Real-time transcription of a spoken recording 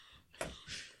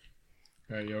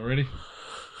All right, y'all ready?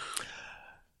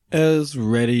 As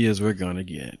ready as we're gonna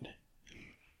get.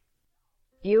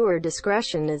 Viewer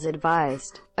discretion is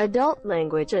advised. Adult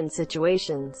language and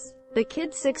situations. The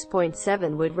kid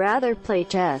 6.7 would rather play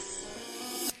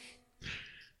chess.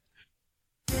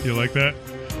 You like that?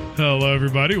 Hello,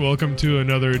 everybody. Welcome to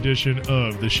another edition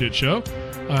of The Shit Show.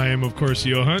 I am, of course,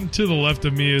 Johan. To the left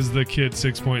of me is the kid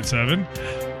 6.7.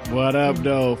 What up,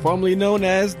 though? Formerly known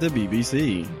as the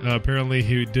BBC. Apparently,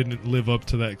 he didn't live up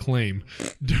to that claim.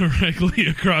 Directly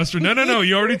across from... No.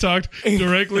 You already talked.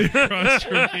 Directly across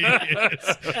from me is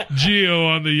Gio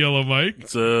on the yellow mic.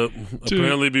 It's,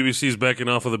 apparently, BBC's backing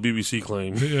off of the BBC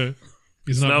claim. Yeah.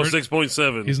 He's now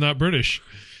 6.7. He's not British.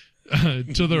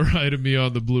 To the right of me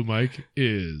on the blue mic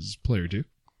is Player 2.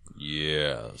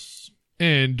 Yes.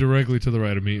 And directly to the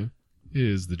right of me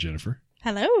is the Jennifer.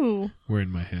 Hello.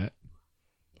 Wearing my hat.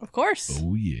 Of course.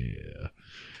 Oh, yeah.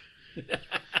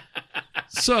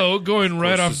 So, going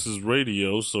right off... This is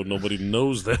radio, so nobody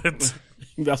knows that.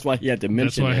 That's why he had to mention it.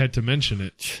 That's why I had to mention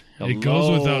it. Hello. It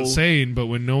goes without saying, but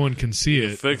when no one can see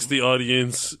it... Affects the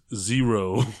audience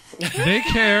 0. They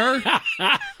care.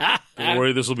 Don't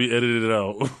worry, this will be edited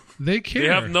out. They care. They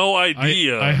have no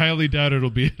idea. I highly doubt it'll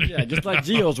be edited. Yeah, just like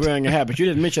Gio's wearing a hat, but you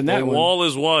didn't mention that the one. wall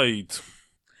is white.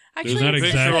 Actually, There's not picture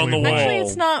exactly on the wall. actually,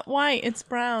 it's not white. It's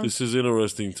brown. This is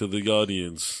interesting to the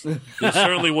audience. They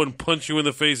certainly wouldn't punch you in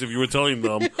the face if you were telling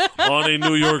them on a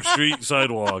New York street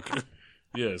sidewalk.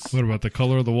 Yes. What about the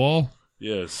color of the wall?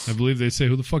 Yes. I believe they say,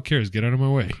 who the fuck cares? Get out of my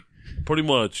way. Pretty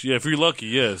much. Yeah, if you're lucky,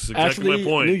 yes. Exactly Actually, my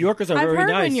point. New Yorkers are I've very heard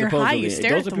nice, when you're high, supposedly. you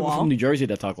stare Those at are the people wall. from New Jersey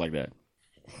that talk like that.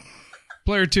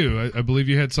 Player 2, I believe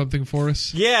you had something for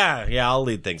us? Yeah, I'll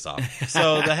lead things off.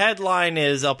 So the headline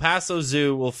is El Paso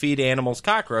Zoo will feed animals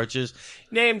cockroaches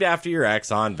named after your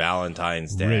ex on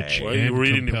Valentine's Day. Rich. Why are you and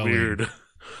reading compelling. it weird?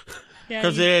 Yeah,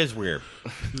 Because it is weird.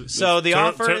 So the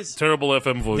offer is... Terrible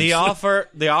FM voice.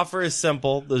 The offer is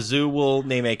simple. The zoo will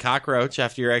name a cockroach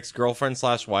after your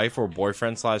ex-girlfriend/wife or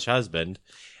boyfriend/husband,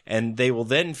 and they will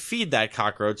then feed that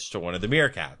cockroach to one of the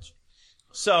meerkats.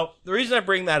 So the reason I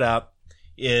bring that up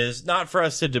is not for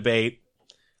us to debate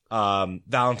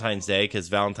Valentine's Day, because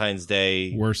Valentine's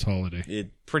Day, Worst holiday.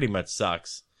 it pretty much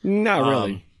sucks. Not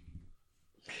really.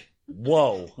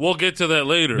 Whoa. We'll get to that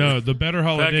later. No, the better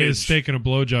holiday is Package. steak and a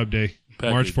blowjob day.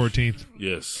 Package. March 14th.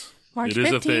 Yes. March It is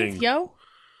 15th, a thing. yo.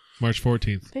 March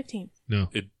 14th. 15th. No.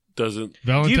 It doesn't. Do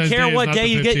Valentine's you care Day is what not day the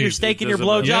you get your 15th. steak and It your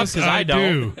doesn't matter. blowjob? Yes, Because I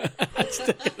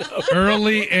don't. do.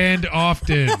 Early and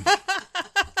often.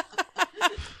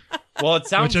 Well, it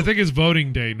sounds... Which I think is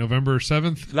voting day, November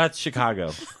 7th. That's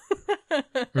Chicago.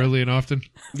 Early and often.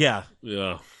 Yeah.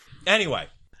 Yeah. Anyway,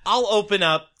 I'll open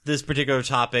up this particular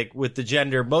topic with the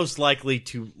gender most likely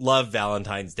to love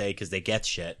Valentine's Day because they get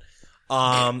shit.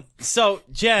 So,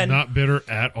 Jen, Not bitter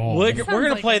at all. we're going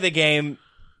to like play it. the game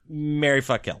Marry,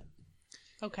 Fuck, Kill.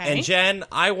 Okay. And Jen,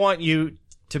 I want you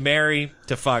to marry,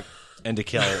 to fuck, and to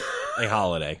kill a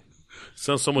holiday.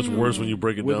 Sounds so much worse when you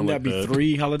break it Wouldn't down that like be that.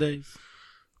 3 holidays?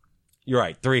 You're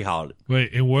right, 3 holidays.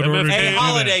 Wait, in what MFK. order? A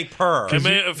holiday per.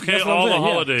 MFK, all the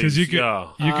holidays. Because you could, yeah.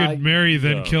 you could marry,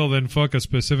 then yeah. kill, then fuck a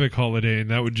specific holiday,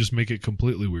 and that would just make it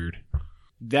completely weird.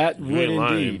 That You would ain't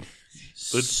lying. indeed.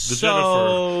 The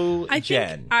So, I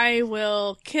Jen. think I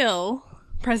will kill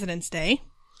President's Day.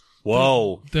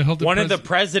 Whoa. The hell did One of the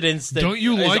presidents that Don't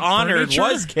you is like honored furniture?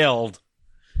 was killed.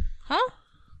 Huh?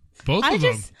 Both of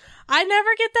them. I never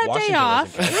get that day Washington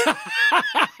off. wasn't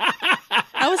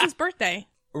That was his birthday.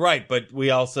 Right, but we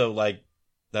also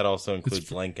that also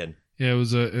includes Lincoln. Yeah, it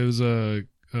was a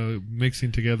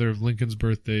mixing together of Lincoln's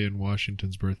birthday and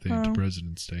Washington's birthday into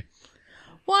President's Day.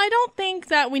 Well, I don't think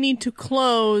that we need to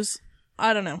close.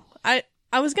 I don't know. I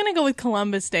was going to go with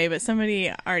Columbus Day, but somebody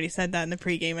already said that in the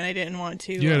pregame, and I didn't want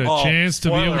to. You had a Oh, chance to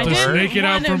be able spoiler to alert. snake it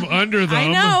out from under them.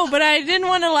 I know, but I didn't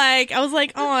want to I was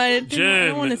like, oh, I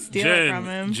don't want to steal it from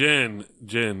him.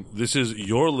 Jen, this is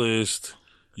your list.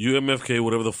 UMFK,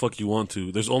 whatever the fuck you want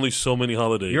to. There's only so many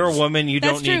holidays. You're a woman. You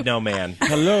That's don't true. need no man.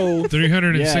 Hello.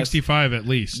 365 at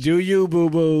least. Do you,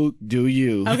 boo-boo? Do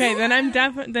you? Okay, then I'm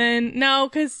definitely no,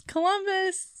 because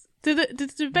Columbus. Did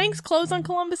the banks close on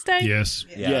Columbus Day? Yes.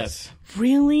 Yes.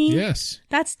 Really? Yes.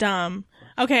 That's dumb.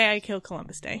 Okay, I kill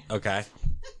Columbus Day. Okay.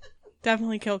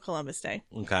 Definitely kill Columbus Day.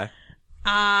 Okay.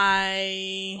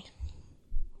 I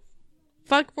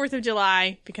fuck 4th of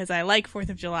July because I like 4th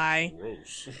of July.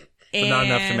 But not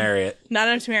enough to marry it. Not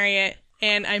enough to marry it.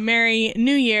 And I marry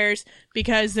New Year's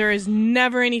because there is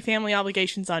never any family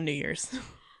obligations on New Year's.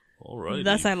 All right.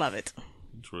 Thus, I love it.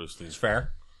 Interesting. It's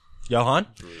fair. Johan?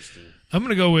 Interesting. I'm going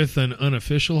to go with an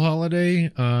unofficial holiday,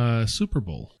 Super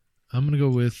Bowl. I'm going to go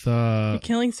with... You're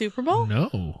killing Super Bowl?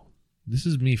 No. This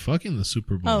is me fucking the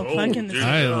Super Bowl. Oh, fucking the dear.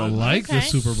 I God. like the Okay.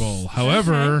 Super Bowl.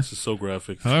 However, This is so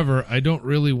graphic. I don't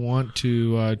really want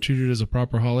to treat it as a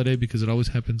proper holiday because it always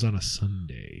happens on a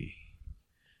Sunday.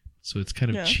 So it's kind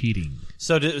of Yeah. cheating.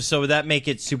 So would that make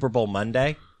it Super Bowl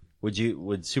Monday?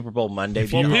 Would Super Bowl Monday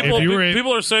be you- a if holiday? you were-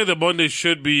 People are saying that Monday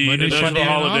should be Monday a should national be an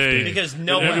off holiday day. Because And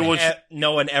everyone should-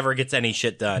 no one ever gets any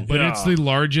shit done. But it's the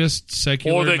largest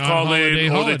secular or they call non-holiday it,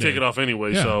 or holiday. they take it off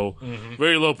anyway. Yeah. So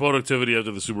very low productivity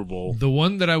after the Super Bowl. The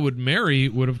one that I would marry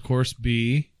would, of course,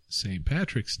 be St.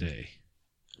 Patrick's Day.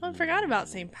 I forgot about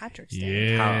St. Patrick's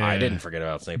Day. Yeah. I didn't forget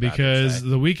about St. Because Patrick's Day.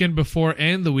 the weekend before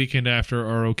and the weekend after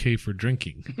are okay for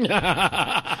drinking.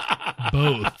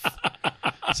 Both.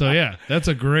 So, yeah, that's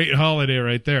a great holiday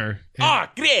right there. And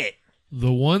Great!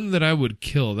 the one that I would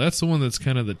kill, that's the one that's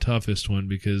kind of the toughest one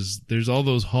because there's all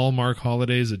those Hallmark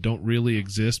holidays that don't really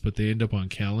exist, but they end up on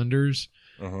calendars.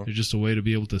 They're just a way to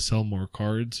be able to sell more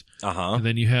cards. And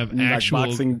then you have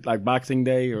actual... like Boxing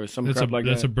Day or some crap like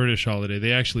That's that. a British holiday.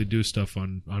 They actually do stuff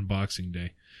on Boxing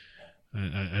Day.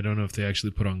 I don't know if they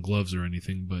actually put on gloves or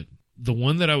anything, but the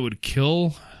one that I would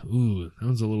kill, that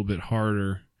one's a little bit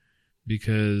harder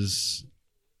because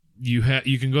you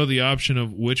can go the option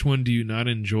of which one do you not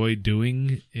enjoy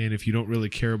doing, and if you don't really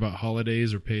care about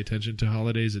holidays or pay attention to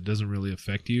holidays, it doesn't really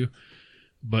affect you.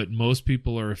 But most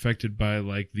people are affected by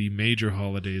like the major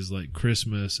holidays like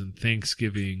Christmas and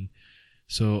Thanksgiving.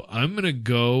 So I'm going to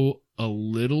go a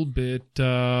little bit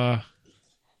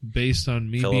based on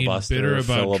me Filibuster, being bitter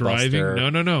about filibuster.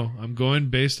 driving. No. I'm going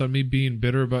based on me being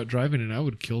bitter about driving, and I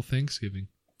would kill Thanksgiving.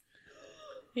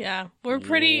 Yeah, we're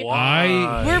pretty.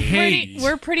 I We're hate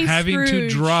we're pretty having to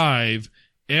Scrooge. drive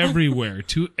everywhere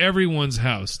to everyone's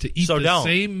house to eat So the don't.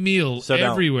 same meal So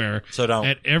don't. everywhere So don't.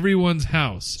 at everyone's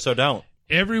house. So don't.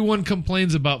 Everyone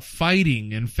complains about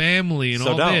fighting and family and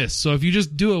So all don't. this. So if you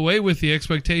just do away with the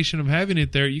expectation of having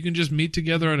it there, you can just meet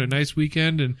together on a nice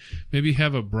weekend and maybe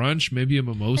have a brunch, maybe a and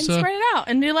mimosa. spread it out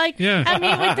and be like,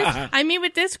 Yeah. I meet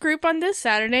with this group on this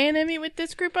Saturday, and I meet with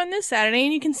this group on this Saturday,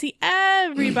 and you can see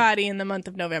everybody in the month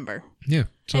of November. Yeah.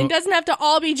 So And it doesn't have to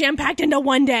all be jam packed into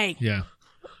one day. yeah.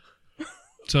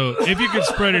 So if you could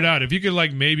spread it out, if you could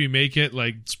like maybe make it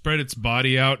like spread its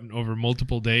body out over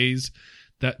multiple days,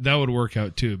 that would work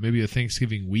out too. Maybe a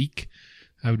Thanksgiving week,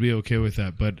 I would be okay with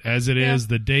that. But as it is,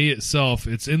 the day itself,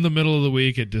 it's in the middle of the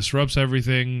week. It disrupts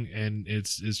everything, and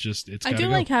it's I gotta do go.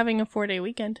 like having a 4-day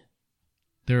weekend.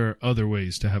 There are other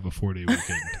ways to have a 4-day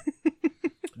weekend.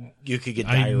 You could get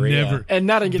I diarrhea. never And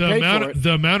not get paid for it.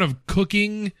 the amount of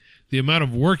cooking, the amount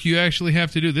of work you actually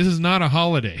have to do. This is not a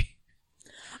holiday.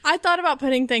 I thought about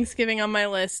putting Thanksgiving on my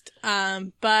list,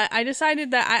 but I decided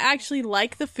that I actually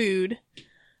like the food.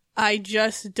 I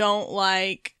just don't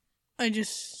like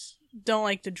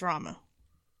the drama.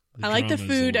 I like the drama is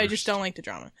the food. I worst. just don't like the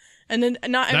drama. And then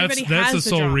not everybody That's has the the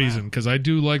sole drama. reason, because I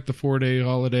do like the 4-day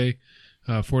holiday,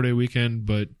 4-day weekend,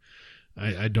 but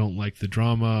I don't like the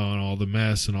drama and all the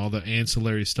mess and all the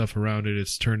ancillary stuff around it.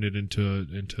 It's turned it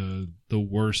into the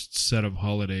worst set of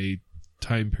holiday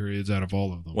time periods out of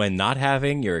all of them. When not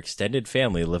having your extended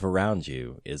family live around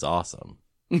you is awesome.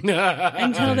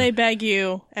 Until they beg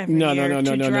you every No, year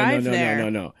to drive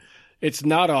there. no. It's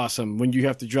not awesome when you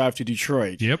have to drive to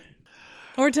Detroit Yep.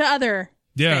 Or to other.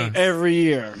 Yeah. every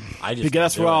year. I just Because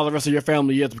that's don't where do all it. the rest of your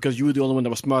family is, because you were the only one that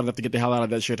was smart enough to get the hell out of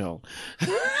that shithole.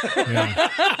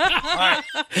 Yeah.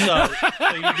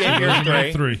 So you get your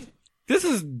Number three. 3.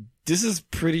 This is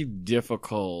pretty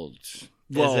difficult.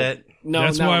 Well, it? No,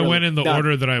 That's not why really. I went in the Not-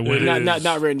 order that I went. It in. is.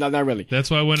 Not really. Not really.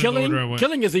 That's why I went in the order I went.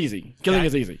 Killing is easy. Killing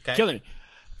is easy. Okay. Killing.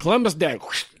 Columbus Day.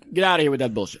 Get out of here with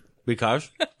that bullshit. Because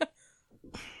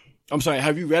I'm sorry.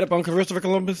 Have you read up on Christopher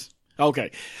Columbus?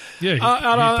 Okay. Yeah, he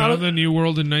found the New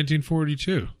World in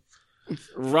 1942.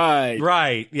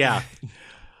 Right. yeah.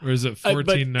 Or is it But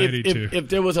 1492? if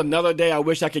there was another day I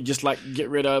wish I could just like get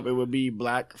rid of, it would be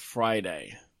Black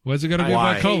Friday. Why's it got to be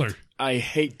Why? about color? I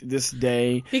hate this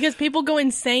day. Because people go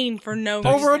insane for no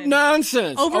Over reason.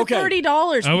 nonsense. Over okay.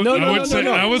 $30. I would, No, I no, would no, say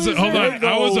no, no. I was hold on. They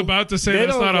I was don't- about to say they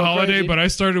that's don't not a go holiday, crazy. but I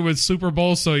started with Super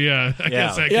Bowl, so yeah, I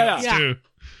guess that Yeah. counts Yeah. too.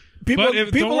 People, But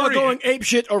if- people don't are worry. going ape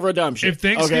shit over dumb shit. If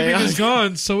Thanksgiving okay? is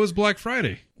gone, so is Black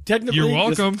Friday. technically, You're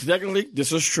welcome. Technically,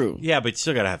 this is true. Yeah, but you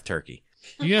still gotta have turkey.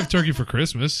 You can have turkey for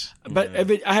Christmas. But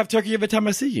I have turkey every time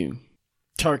I see you.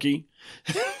 Turkey.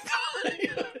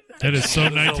 That is so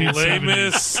 1970s.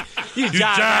 Lamest. You You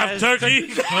jive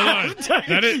turkey. Hold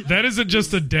on. That isn't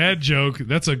just a dad joke.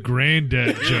 That's a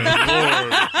granddad joke.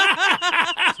 Lord.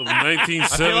 Some 1970s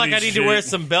I feel like I need to wear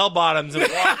some bell bottoms and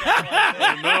walk out.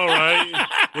 I know, right?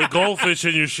 with goldfish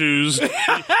in your shoes,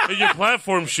 in your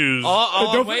platform shoes.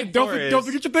 Don't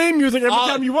forget your theme music every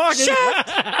time you walk in.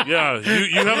 Yeah,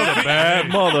 you have a Bad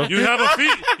mother. You have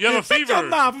a fever.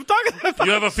 I'm talking about.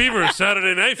 You have a fever.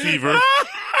 Saturday Night Fever.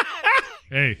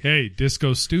 Hey,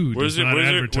 Disco Stew does not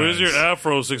advertise. Where's your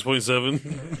Afro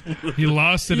 6.7? He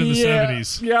lost it in the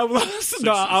 70s. Yeah, I lost.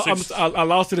 No, I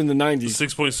lost it in the 90s.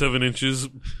 6.7 inches.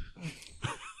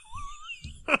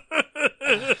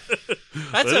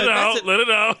 Let Let it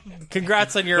out.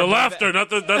 Congrats on your The laughter, not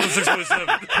the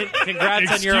 6.7.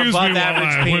 Congrats on your Excuse me above while average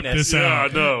I whip penis. this Yeah,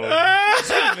 out. no.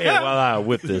 Excuse me while I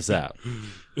whip this out.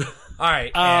 All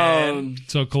right, and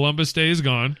So Columbus Day is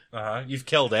gone. you've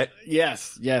killed it.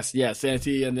 Yes. And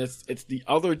see, and it's the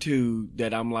other two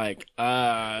that I'm like,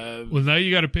 Well, now you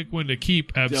got to pick one to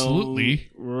keep. Absolutely.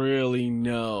 don't really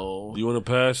know. You want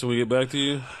to pass and we get back to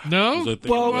you? No.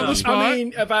 Well, on the spot. I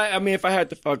mean, if I had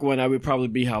to fuck one, I would probably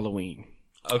be Halloween.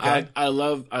 Okay. I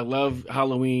love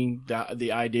Halloween.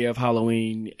 The idea of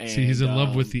Halloween. And, See, he's in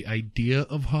love with the idea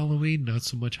of Halloween, not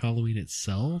so much Halloween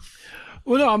itself.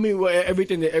 Well, no, I mean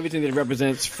everything that it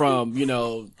represents from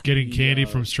Getting candy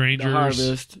from the strangers,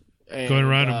 harvest, and, going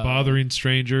around and bothering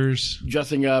strangers.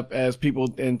 dressing up as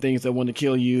people and things that want to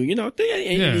kill you, and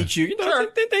eat you,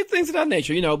 things of that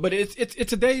nature, But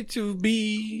it's a day to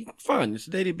be fun. It's a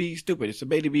day to be stupid. It's a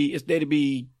day to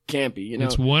be campy.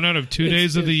 It's 1 out of 2 It's-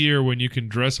 days of the it's- year when you can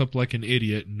dress up like an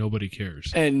idiot and nobody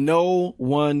cares. And no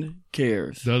one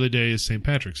cares. The other day is St.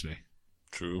 Patrick's Day.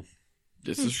 True.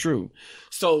 This is true.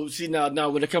 So see now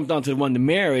when it comes down to the one to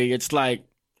marry, it's like,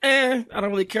 I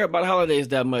don't really care about holidays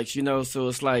that much, So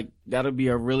it's like that'll be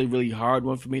a really, really hard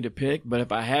one for me to pick. But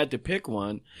if I had to pick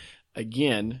one,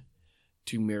 again,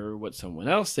 to mirror what someone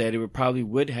else said, it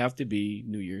would have to be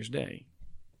New Year's Day.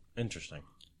 Interesting.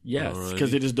 Yes, Alrighty.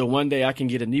 because it is the one day I can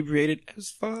get inebriated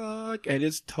as fuck, and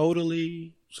it's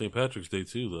totally. St. Patrick's Day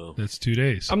too, though. That's 2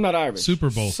 days. I'm not Irish. Super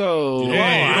Bowl. So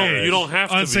Hey. You don't have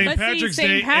to On be. St. But see, Patrick's St.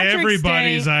 Day, Patrick's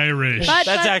everybody's Day- Irish. But-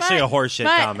 That's actually a horseshit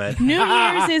but comment. New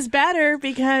Year's is better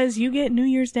because you get New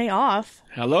Year's Day off.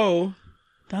 hello,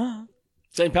 Duh.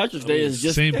 St. Patrick's Day is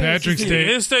just St. Patrick's Day.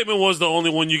 His statement was the only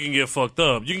one you can get fucked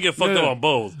up. You can get fucked Yeah. up on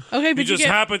both. Okay, but You you just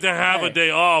get happen to have a Hey, day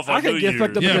off on I can New get Year's.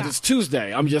 fucked up Yeah. because it's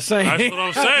Tuesday. I'm just saying. That's what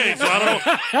I'm saying. So I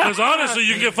don't. Because honestly,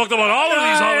 you can get fucked up on all of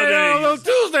these holidays.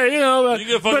 Tuesday, You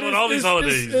get fucked but up on all these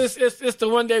holidays. It's the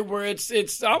one day where it's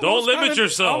almost Don't limit kind of,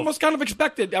 yourself. Almost kind of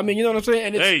expected. I mean, you know what I'm saying?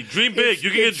 And it's, Hey, dream big. it's- You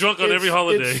can get drunk on every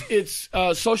holiday. It's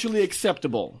socially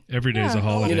acceptable. Every day is a Yeah.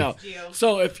 holiday.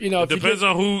 So if It depends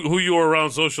on who you are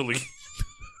around socially.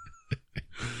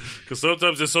 Because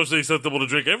sometimes it's socially acceptable to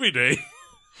drink every day.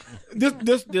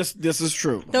 this is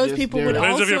true. Those people would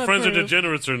Depends if also your friends are approve.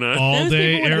 degenerates or not. All Those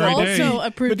day, people would every also day.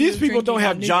 approve. But these you people drinking don't have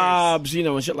on New Year's. jobs,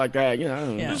 and shit like that. I don't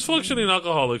know. Yeah. There's functioning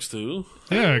alcoholics too,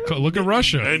 Yeah, look at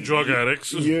Russia. and drug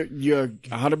addicts. You're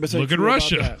 100%. Look at true about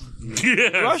Russia. that.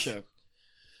 Yes. Russia.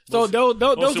 So those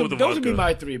mostly with the would be vodka.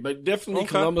 my three, but definitely Okay.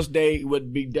 Columbus Day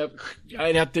would be. I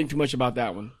didn't have to think too much about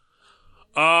that one.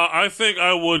 I think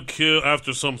I would kill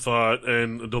after some thought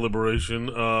and deliberation,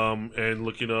 and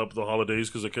looking up the holidays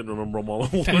because I couldn't remember them all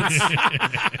at once.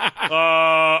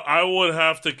 I would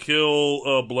have to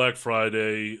kill Black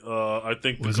Friday. I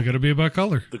think Was it going to be about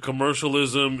color? the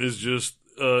commercialism is just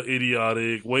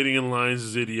idiotic. Waiting in lines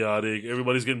is idiotic.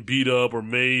 Everybody's getting beat up or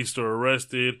maced or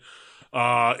arrested.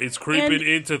 It's creeping And-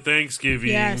 into Thanksgiving.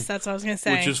 Yes, that's what I was gonna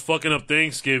say. Which is fucking up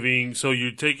Thanksgiving. So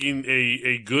you're taking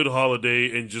a good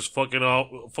holiday and just fucking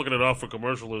it off for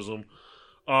commercialism.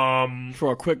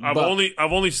 For a quick I've buck.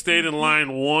 only stayed in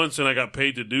line once and I got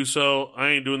paid to do so. I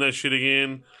ain't doing that shit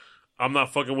again. I'm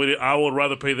not fucking with it. I would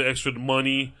rather pay the extra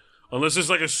money. Unless it's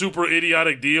like a super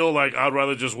idiotic deal, like I'd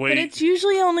rather just wait. but it's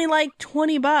usually only like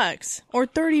 $20 or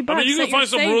 $30. I mean, you that can find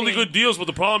some you're really saving. good deals, but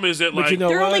the problem is that But like you know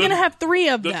They're only what? gonna have 3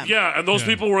 of them. yeah, and those Yeah.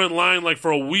 people were in line like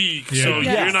for a week, so Yeah.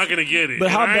 Yes. you're not gonna get it.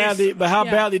 But how And I ain't- badly? But how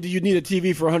Yeah. badly do you need a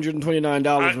TV for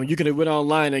 $129 when you could have went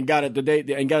online and got it the day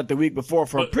and got it the week before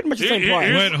for pretty much the same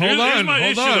price? Wait, hold on, my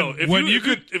hold issue, on. though. If When you, you if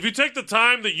you- could- if you take the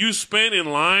time that you spend in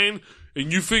line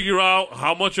and you figure out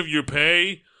how much of your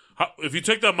pay, if you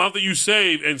take the amount that you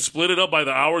saved and split it up by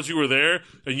the hours you were there,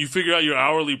 and you figure out your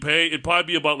hourly pay, it'd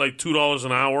probably be about like $2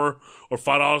 an hour or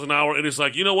 $5 an hour. And it's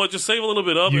like, you know what? Just save a little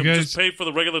bit up You and guys- just pay for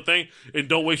the regular thing, and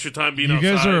don't waste your time being You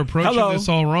outside. guys are approaching Hello. this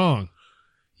all wrong.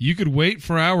 You could wait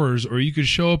for hours, or you could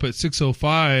show up at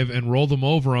 6:05 and roll them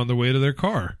over on their way to their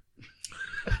car.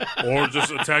 Or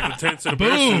just attack the tents in a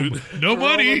Boom! parachute. No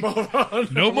money,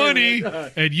 no money,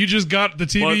 and you just got the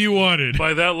TV But you wanted.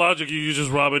 By that logic, you can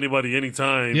just rob anybody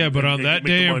anytime. Yeah, but and- on and that make the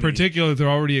day in money. particular, they're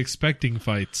already expecting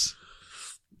fights.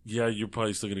 Yeah, you're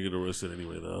probably still gonna get arrested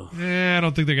anyway, though. I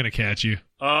don't think they're gonna catch you.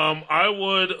 I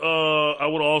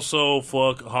would also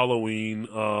fuck Halloween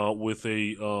with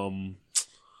a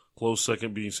close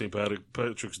second being St.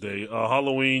 Patrick's Day.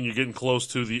 Halloween, you're getting close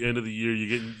to the end of the year.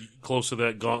 You're getting close to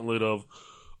that gauntlet of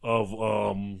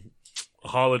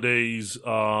holidays.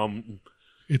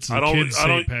 It's the kid's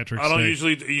St. Patrick's Day. I don't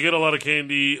usually. You get a lot of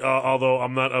candy, although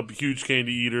I'm not a huge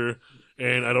candy eater,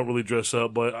 and I don't really dress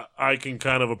up. But I can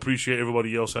kind of appreciate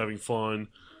everybody else having fun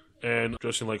and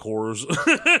dressing like whores.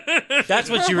 That's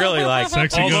what you really like.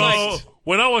 Sexy Although, ghost.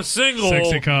 when I was single,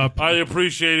 Sexy cop. I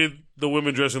appreciated the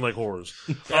women dressing like whores.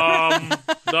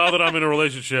 Now that I'm in a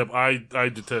relationship, I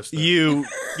detest that. You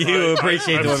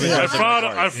appreciate the women.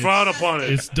 I frown upon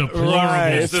it. It's deplorable.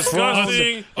 Right. It's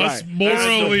disgusting. Us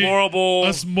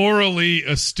Right. morally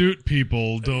astute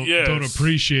people don't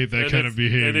appreciate that And kind if- of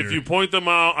behavior. And if you point them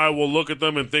out, I will look at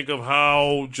them and think of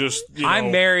how just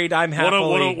I'm married. I'm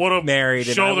happily what a married,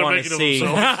 and show I they're want making to of see.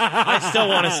 themselves. I still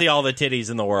want to see all the titties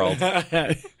in the world.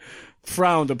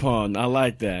 Frowned upon. I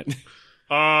like that.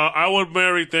 I would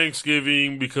marry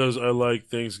Thanksgiving because I like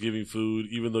Thanksgiving food,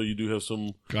 even though you do have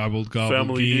some gobble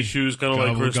family gee. issues, kind of like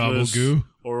Gobble, Christmas goo.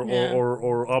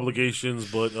 or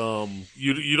obligations. But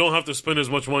you don't have to spend as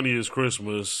much money as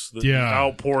Christmas. The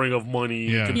outpouring of money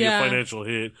can be a financial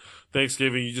hit.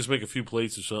 Thanksgiving, you just make a few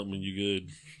plates or something and you're good.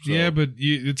 So, Yeah, but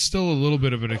it's still a little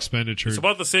bit of an expenditure. it's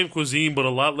about the same cuisine, but a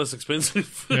lot less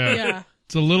expensive. Yeah.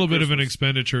 It's a little bit of an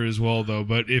expenditure as well, though.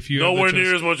 But if you have the Nowhere chance-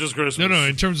 near as much as Christmas. No,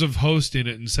 in terms of hosting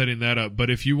it and setting that up. But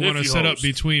if you want to you set up host.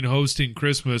 between hosting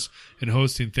Christmas and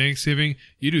hosting Thanksgiving,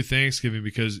 you do Thanksgiving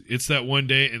because it's that one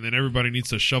day, and then everybody needs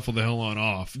to shuffle the hell on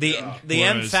off. The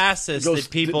Whereas- emphasis They go- that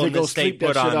people they in go the state sleep that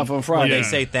put shit on off on when Friday. they Yeah.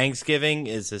 say Thanksgiving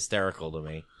is hysterical to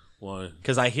me. Why?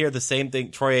 Because I hear the same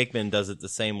thing. Troy Aikman does it the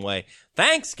same way.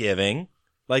 Thanksgiving,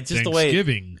 like just the way.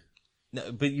 Thanksgiving. No,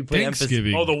 but you put emphasis.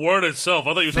 Thanksgiving. Oh, the word itself.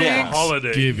 I thought you were talking about holiday.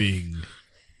 Thanksgiving.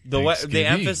 The Thanksgiving.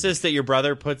 emphasis that your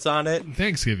brother puts on it.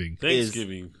 Thanksgiving.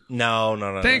 Thanksgiving. No.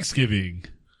 Thanksgiving.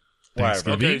 Whatever.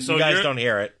 Thanksgiving. Okay, so you guys you're- don't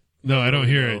hear it. No, I don't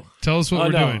hear it. Tell us what Oh,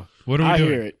 we're no. doing. What are we I doing?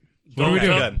 hear it. What are we Okay,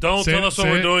 doing? good. Don't Say tell it- us what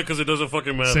say we're it. doing because it doesn't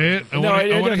fucking matter. Say it. I No, want it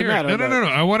to doesn't hear matter, it. No.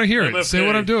 but- I want to hear it. MFK. Say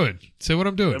what I'm doing. Say what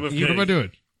I'm doing. MFK. What am I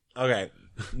doing? Okay.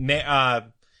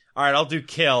 All right, I'll do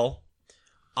kill.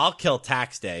 I'll kill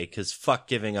tax day because fuck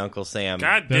giving Uncle Sam.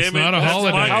 God That's damn it. not a That's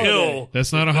holiday. my kill.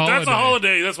 That's not a holiday. That's a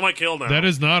holiday. That's my kill now. That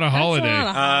is not a holiday. That's not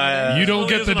a holiday. You don't really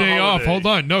get the isn't a day off. holiday. Hold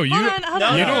on. No, you Hold on.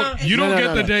 No, you no, don't you don't No, get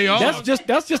no, the no. day off.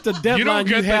 That's just a deadline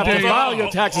get the have day to file off.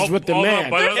 your taxes with the Hold on, man.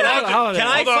 by that It's not a logic- holiday. Can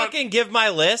I Hold on. fucking give my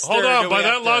list? Hold or on. do By we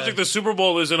that have logic, to... the Super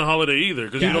Bowl isn't a holiday either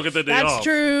because you don't get that day That's off.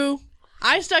 true.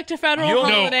 I stuck to federal No,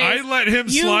 holidays. I let him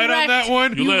You slide on wrecked- that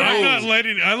one. You let I'm who? not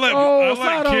letting. I let. Oh, I let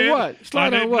slide on kid what?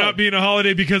 Slide on it what? not being a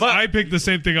holiday because But- I picked the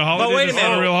same thing. A holiday wait a is not a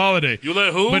minute. real holiday. You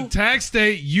let who? But tax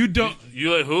day, you don't.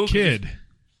 You let who? Kid.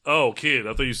 Oh, kid.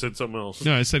 I thought you said something else.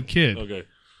 No, I said kid. Okay.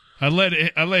 I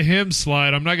let him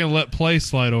slide. I'm not going to let play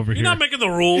slide over You're here. not making the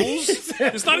rules.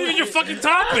 It's not even your fucking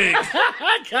topic.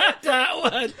 I got that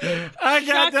one. I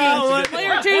got that one.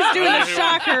 Player two's doing a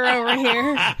shocker over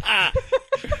here.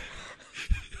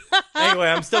 Anyway,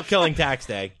 I'm still killing tax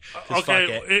day. 'cause Okay.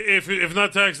 fuck it. If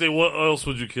not tax day, what else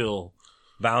would you kill?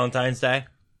 Valentine's Day.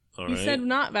 All You right. said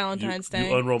not Valentine's You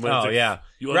Day. unromantic. Oh yeah.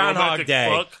 You Groundhog unromantic Day.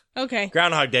 Fuck. Okay,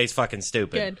 Groundhog Day's fucking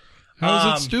stupid. good.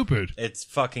 How is it stupid? It's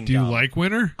fucking Do you dumb. like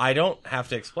winter? I don't have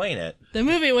to explain it. The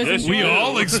movie was Yes, you We do.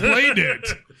 all explained it.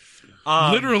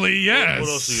 Literally, What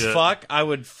else yes. you got? I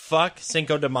would fuck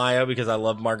Cinco de Mayo because I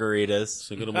love margaritas.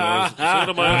 Cinco de Mayo's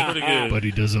pretty good. But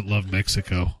he doesn't love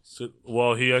Mexico.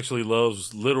 Well, he actually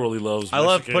literally loves I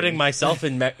love Mexican. putting myself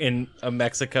in a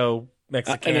Mexican And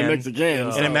the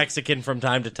Mexicans. and a Mexican from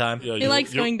time to time. Yeah, He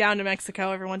likes going down to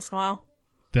Mexico every once in a while.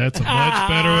 That's a much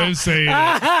better way of saying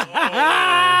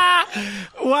it.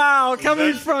 Wow,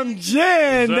 coming from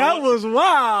Jen, that was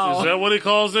wow. Is that what he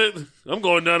calls it? I'm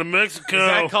going down to Is Mexico.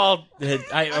 that called?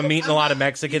 I'm eating a lot of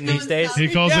Mexican these days. He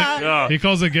calls Yeah. it. He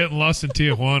calls it getting lost in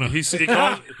Tijuana. He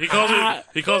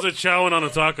calls it chowing on a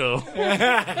taco.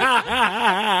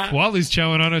 While he's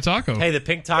chowing on a taco. Hey, the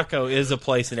Pink Taco is a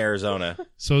place in Arizona.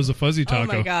 So is a fuzzy Oh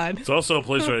taco. my god. It's also a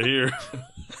place right here.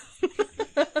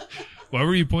 Why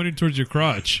were you pointing towards your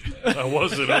crotch? I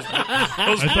wasn't. I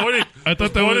was pointing. I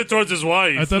thought that pointed was. towards his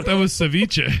wife. I thought that was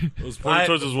ceviche. I was pointing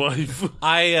towards his wife.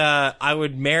 I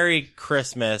would marry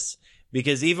Christmas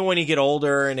because even when you get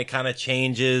older and it kind of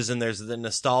changes and there's the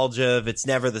nostalgia of it's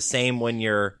never the same when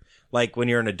you're like when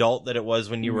you're an adult that it was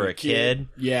when you were a kid.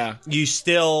 Yeah. You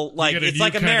still like You get a it's new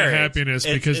like a kind of marriage. happiness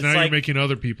It's- because it's now like- you're making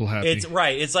other people happy. It's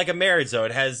right. It's like a marriage, though.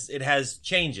 It has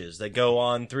changes that go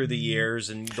on through the years,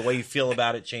 and the way you feel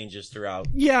about it changes throughout.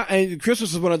 Yeah, and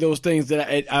Christmas is one of those things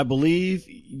that I believe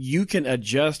you can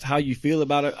adjust how you feel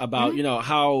about it, about you know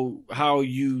how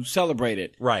you celebrate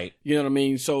it. Right. You know what I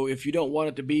mean? So if you don't want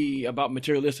it to be about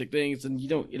materialistic things, then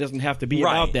it doesn't have to be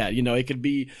Right. about that. You know, it could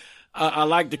be. I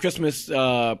like the Christmas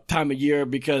time of year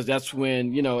because that's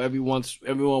when everyone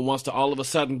wants to all of a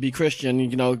sudden be Christian.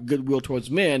 Goodwill towards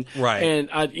men. Right. And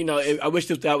I wish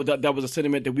that was a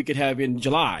sentiment that we could have in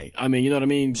July. I mean, you know what I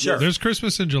mean? Sure. There's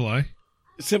Christmas in July.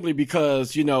 Simply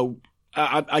because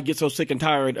I get so sick and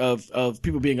tired of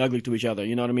people being ugly to each other.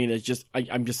 You know what I mean? It's just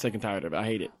I'm just sick and tired of it. I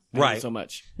hate it. I hate Right. it so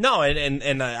much. No,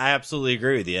 and I absolutely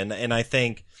agree with you, and I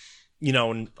think,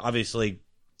 and obviously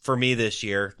for me this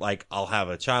year, like I'll have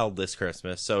a child this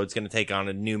Christmas, so it's going to take on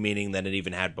a new meaning than it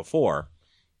even had before.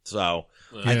 So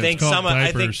I Yeah, think it's called some, I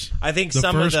think diapers. I think The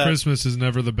some of first the Christmas is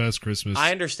never the best Christmas.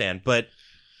 I understand, but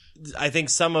I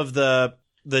think some of the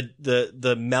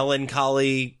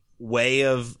melancholy way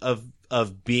of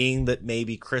being that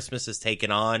maybe Christmas has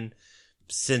taken on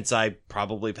since I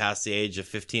probably passed the age of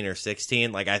 15 or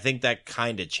 16, like I think that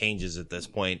kind of changes at this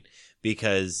point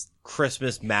because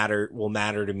Christmas will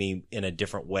matter to me in a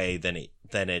different way than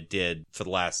it did for the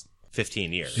last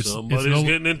 15 years. Somebody's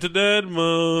getting into dad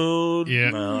mode.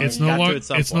 Yeah, Well, it's you no got to longer at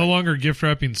some it's no point. longer gift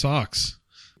wrapping socks.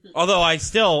 Although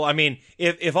I mean,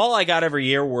 if all I got every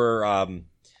year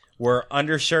were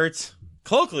undershirts,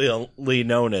 colloquially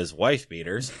known as wife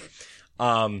beaters,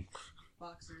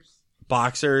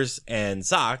 boxers and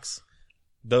socks,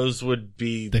 those would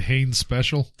be The Hanes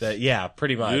special. yeah,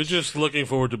 pretty much. You're just looking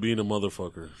forward to being a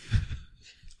motherfucker.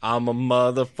 I'm a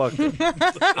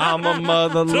motherfucker. I'm a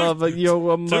mother lover.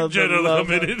 You're a Took mother Jen a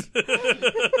lover. minute.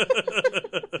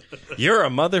 You're a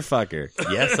motherfucker.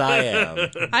 Yes, I am.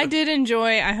 I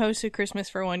hosted Christmas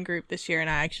for one group this year, and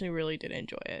I actually really did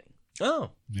enjoy it.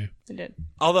 Oh. I did.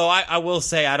 Although I will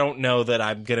say I don't know that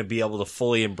I'm going to be able to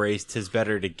fully embrace "'tis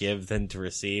better to give than to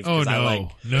receive." Oh 'cause no.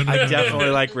 I No, I no.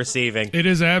 definitely like receiving. It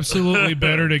is absolutely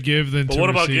better to give than But to what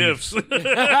about receive. gifts?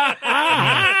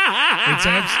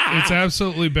 It's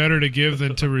absolutely better to give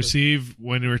than to receive.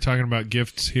 When we're talking about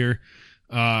gifts here,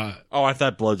 Oh, I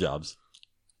thought blowjobs.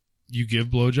 you give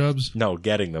blowjobs. No,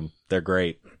 getting them. They're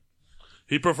great.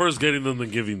 He prefers getting them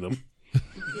than giving them.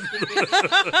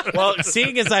 Well,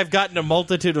 seeing as I've gotten a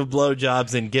multitude of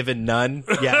blowjobs and given none,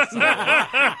 yes.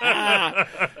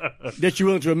 That you're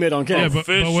willing to admit on camera. Yeah, but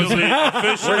was Officially, it,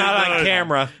 officially We're not on done.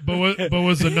 camera. but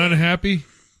was the nun happy?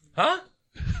 Huh?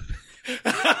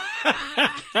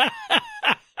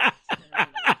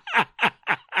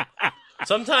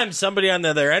 Sometimes somebody on the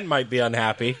other end might be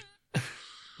unhappy.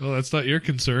 Well, that's not your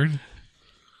concern.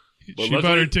 Well, She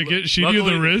bought her ticket. She knew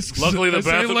the risks. Luckily, the I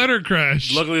say bathroom. let her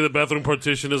crash. Luckily, the bathroom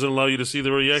partition doesn't allow you to see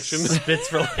the reaction. Spits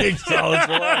for legs, solids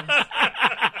for legs.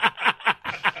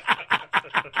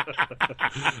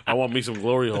 I want me some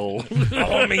glory hole. I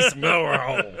want me some glory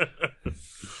hole.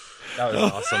 That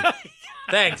was awesome.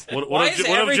 Thanks. One Why of is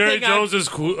Jerry everything I'm- Jones's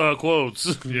quotes.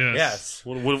 Yes. Yes.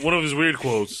 One of his weird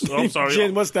quotes. I'm sorry.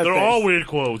 Jen, what's that They're face? all weird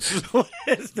quotes.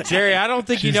 Jerry, I don't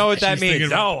think you know what that she's means. thinking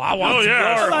No, I want Oh, some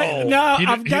yeah. glory Like, hole. now He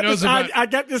I've got knows this. about- I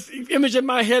got this image in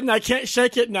my head and I can't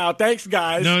shake it now. Thanks,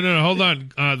 guys. No, hold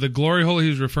on. The glory hole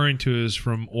he's referring to is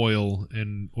from oil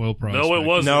and oil products. No, it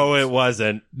wasn't. No, it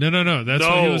wasn't. No. That's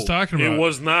what he was talking about. It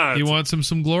was not. He wants him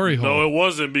some glory hole. No, it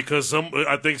wasn't because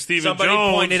I think Stephen Somebody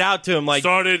Jones pointed out to him, like,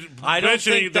 started I don't mentioning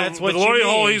think that's the what you glory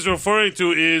hole mean. he's referring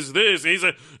to is this. And he's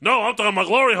like, no, I'm talking about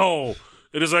glory hole.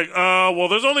 It is like, well,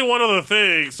 there's only one other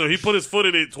thing, so he put his foot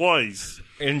in it twice,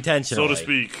 intentionally. so to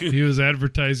speak. He was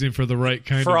advertising for the right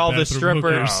kind For of all the bathroom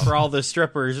strippers, hookers. for all the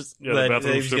strippers Yeah, the that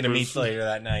bathroom he was going to strippers. meet later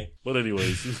that night. But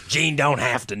anyways, Gene don't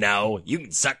have to know. You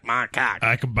can suck my cock.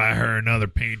 I can buy her another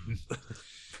painting.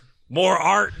 More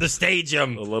art, the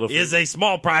stadium A lot of is a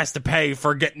small price to pay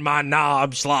for getting my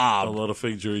knob a slob. lot of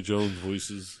fake Jerry Jones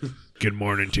voices. Good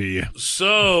morning to you.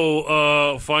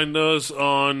 So, find us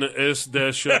on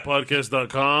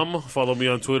s-podcast.com. Follow me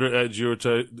on Twitter at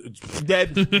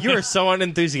Geotech. You are so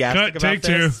unenthusiastic Cut, about take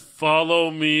two. this. Follow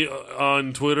me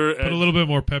on Twitter Put a little bit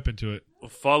more pep into it.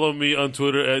 Follow me on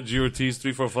Twitter at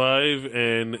GORTs345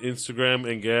 and Instagram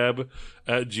and Gab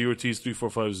at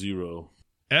GORTs3450.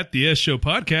 At the S Show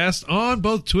Podcast on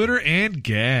both Twitter and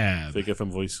Gab. Fake FM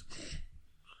voice.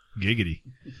 Giggity.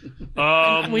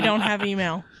 We don't have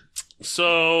email.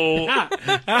 So,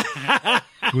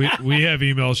 We have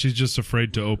email. She's just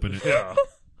afraid to open it. yeah.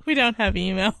 We don't have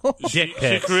email. Dick She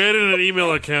pics. created an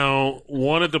email account,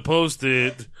 wanted to post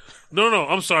it. No,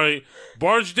 I'm sorry.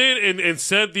 Barged in and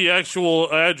said the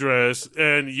actual address,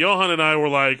 and Johan and I were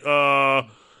like,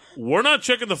 we're not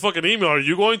checking the fucking email. Are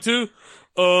you going to?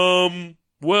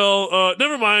 Well,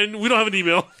 never mind. We don't have an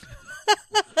email.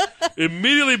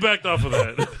 Immediately backed off of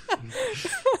that.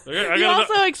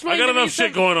 I got enough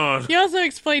shit going on. You also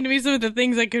explained to me some of the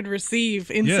things I could receive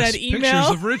in Yes, said email. pictures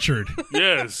of Richard.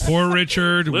 Yes. Poor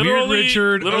Richard, weird Literally-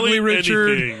 Richard, literally ugly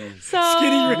Richard. anything. So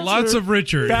Skinny Richard. Lots of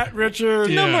Richard. Fat Richard.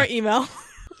 Yeah. no more email.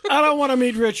 I don't want to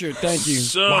meet Richard. Thank you.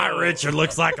 So, White Richard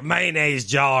looks like a mayonnaise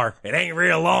jar. It ain't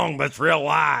real long, but it's real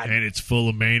wide. And it's full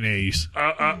of mayonnaise.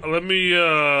 let me.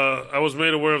 I was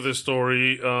made aware of this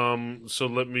story, so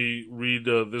let me read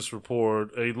this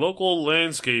report. A local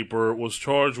landscaper was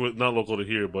charged with, not local to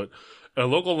here, but a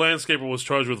local landscaper was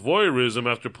charged with voyeurism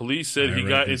after police said I he read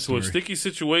got this into a story. sticky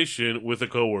situation with a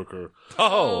coworker.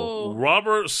 Oh.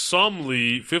 Robert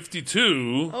Sumley,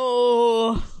 52,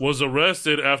 Oh. was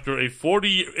arrested after a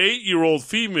 48-year-old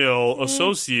female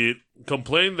associate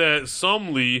complained that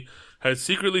Sumley had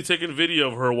secretly taken video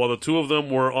of her while the two of them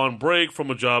were on break from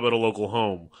a job at a local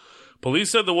home.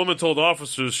 Police said the woman told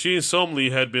officers she and Sumley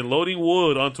had been loading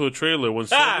wood onto a trailer when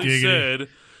Sumley Giggity. said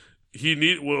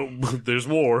there's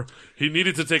more. He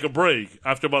needed to take a break.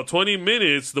 After about 20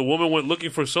 minutes, the woman went looking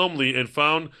for Sumley and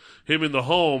found him in the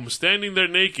home, standing there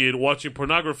naked, watching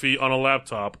pornography on a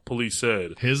laptop, police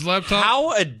said. His laptop?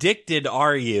 How addicted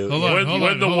are you? Hold on,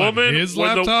 When the woman His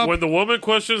when laptop? when the woman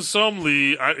questioned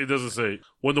Sumley, it doesn't say.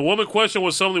 When the woman questioned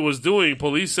what Sumley was doing,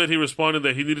 police said he responded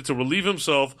that he needed to relieve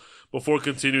himself before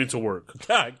continuing to work.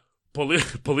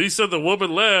 Police said the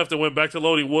woman left and went back to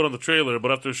loading wood on the trailer, but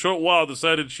after a short while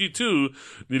decided she too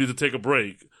needed to take a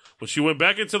break. When she went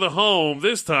back into the home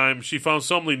this time, she found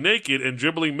Sumley naked and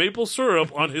dribbling maple syrup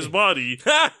on his body,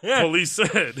 police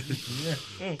said.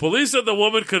 Police said the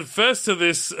woman confessed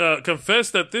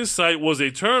that this sight was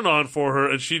a turn-on for her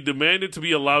and she demanded to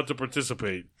be allowed to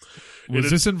participate. Was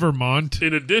this in Vermont?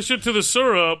 In addition to the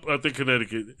syrup, I think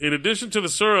Connecticut. In addition to the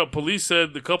syrup, police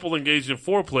said the couple engaged in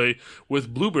foreplay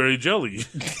with blueberry jelly.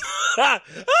 Why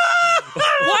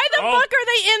the fuck are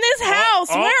they in this house?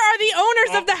 Where are the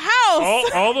owners of the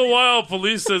house? All the while,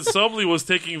 police said Sumley was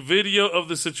taking video of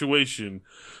the situation.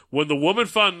 When the woman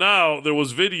found out there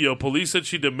was video, police said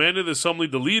she demanded that Sumley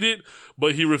delete it,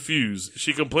 but he refused.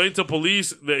 She complained to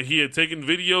police that he had taken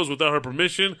videos without her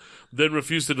permission, then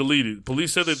refused to delete it.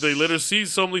 Police said that they let her see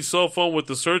Sumley's cell phone with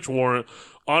the search warrant.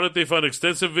 On it, they found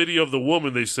extensive video of the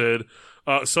woman, they said.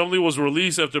 Sumley was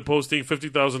released after posting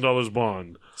 $50,000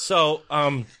 bond. So,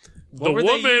 The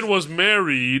woman was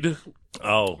married.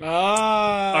 Oh.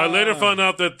 I later found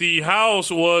out that the house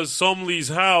was Sumley's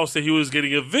house that he was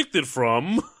getting evicted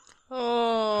from.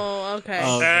 Oh, okay.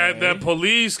 And that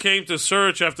police came to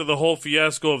search after the whole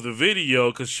fiasco of the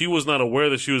video because she was not aware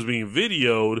that she was being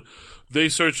videoed. They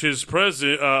searched his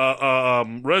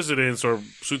residence, or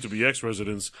soon-to-be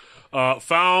ex-residence,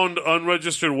 found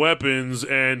unregistered weapons,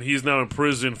 and he's now in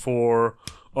prison for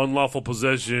unlawful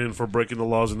possession for breaking the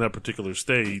laws in that particular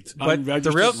state. But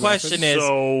the real question is,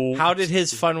 So- how did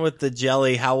his fun with the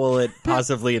jelly, how will it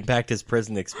positively impact his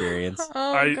prison experience?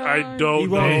 I don't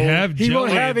know. They have He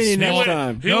won't jelly have and any small- next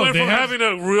time. He No, went they from have- having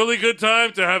a really good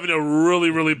time to having a really,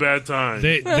 really bad time.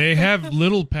 They have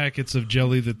little packets of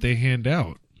jelly that they hand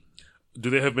out. Do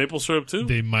they have maple syrup too?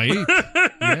 They might.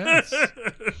 Yes.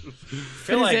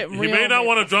 feel Is like it He real may not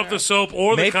want to maple drop the syrup? soap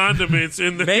or the Maple- condiments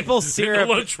in the maple in the syrup.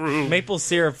 lunchroom. Maple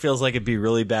syrup feels like it'd be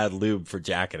really bad lube for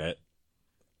jacking it.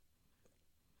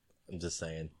 I'm just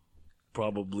saying.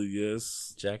 Probably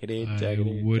yes. Jackety, I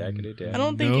jackety, wouldn't jackety, I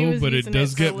don't think he know, was but it using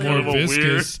does it get for more lube. Kind of a weird.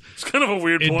 viscous. It's kind of a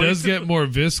weird It point. does get more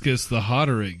viscous the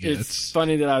hotter it It's gets.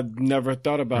 funny that I've never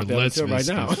thought about Or that less until right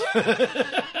now.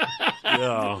 viscous.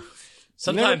 Yeah.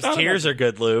 Sometimes Never thought tears are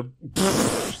good lube.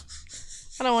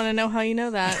 I don't want to know how you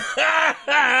know that.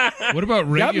 What about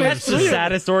regular makes It's the Three of- syrup?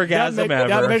 saddest orgasm that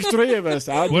ever. makes three of us.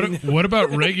 What about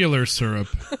regular syrup?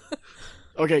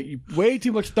 Okay, way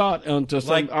too much thought onto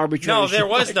some arbitrary. no, there shit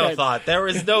was like no that. thought. There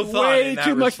was no thought. Way in that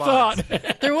too much response.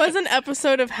 thought. There was an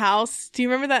episode of House. Do you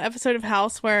remember that episode of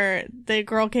House where the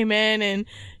girl came in and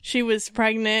she was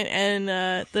pregnant and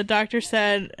the doctor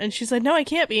said, and she said, "No, I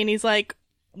can't be." And he's like,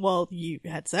 "Well, you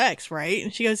had sex, right?"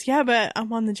 And she goes, "Yeah, but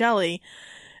I'm on the jelly."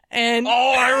 And,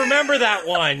 Oh, I remember that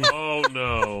one. Oh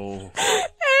no.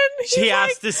 and She he's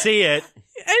asked to see it.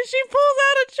 and she pulls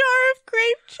out a jar of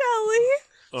grape jelly.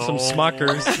 some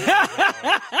Smuckers.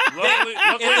 Luckily,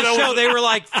 In the show, they were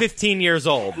like 15 years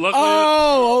old.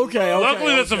 Oh, okay.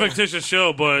 Luckily, that's a fictitious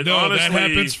show, but No, honestly, that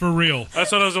happens for real.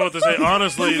 That's what I was about to say.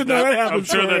 Honestly, No, that I'm happens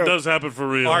sure for that real. does happen for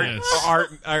real.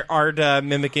 Art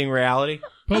mimicking reality.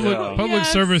 Public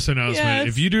Yes. service announcement. Yes.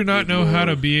 If you do not know how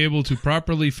to be able to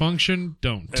properly function,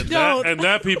 don't. And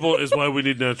that, people, is why we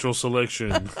need natural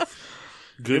selection.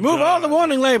 Good Remove all God. the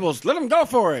warning labels. Let them go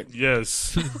for it.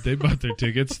 Yes. They bought their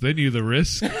tickets. They knew the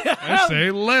risk. I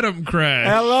say, let them crash.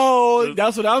 Hello.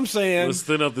 That's what I'm saying. Let's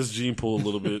thin out this gene pool a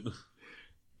little bit.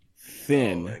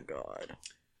 Thin.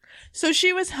 So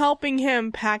she was helping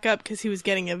him pack up because he was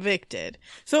getting evicted.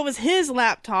 So it was his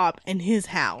laptop and his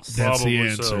house. That's the Probably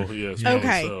answer. so, yes, Yeah. probably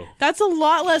Okay, so. that's a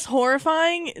lot less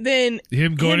horrifying than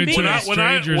Him going into being- a When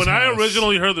stranger's I house.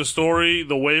 originally heard the story,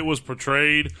 the way it was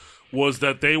portrayed was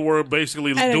that they were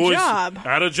basically At a doing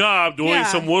job. doing Yeah.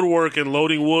 some woodwork and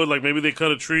loading wood. Like maybe they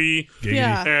cut a tree Giggity.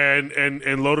 Yeah.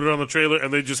 and loaded it on the trailer,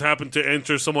 and they just happened to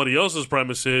enter somebody else's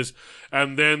premises.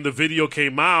 And then the video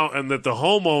came out, and that the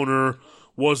homeowner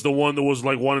was the one that was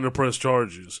like wanting to press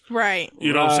charges. right.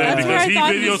 You know what I'm saying? That's where Because I he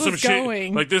thought videoed this some was shit.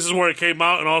 going. Like this is where it came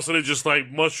out, and all of a sudden it just like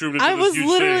mushroomed into I this was huge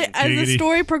literally, thing. as the Giggity.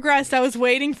 story progressed, I was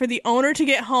waiting for the owner to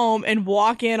get home and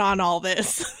walk in on all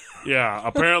this. Yeah,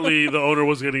 apparently the owner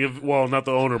was getting not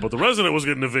the owner, but the resident was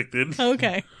getting evicted.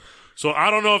 Okay. So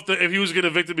I don't know if he was getting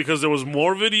evicted because there was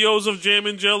more videos of jam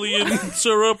and jelly and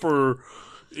syrup, or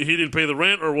he didn't pay the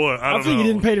rent, or what. I I don't think know. he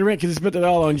didn't pay the rent because he spent it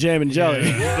all on jam and jelly.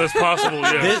 That's possible.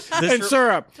 Yeah. And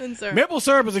syrup. And syrup. Maple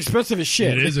syrup is expensive as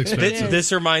shit. It is expensive.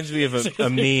 This reminds me of a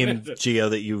meme, Gio,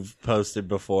 that you've posted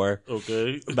before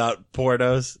Okay. about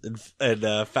pornos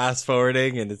and fast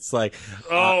forwarding, and it's like,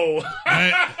 Oh.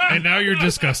 And now you're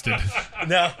disgusted.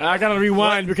 no, I gotta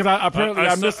rewind because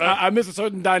I missed a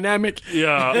certain dynamic.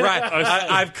 Yeah. right.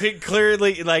 I've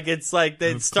clearly, like, it's like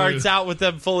it starts out with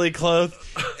them fully clothed.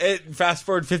 Fast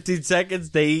forward 15 seconds,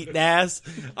 they eat ass.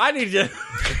 I need to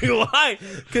rewind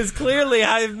because clearly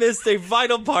I've missed a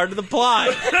vital part of the plot.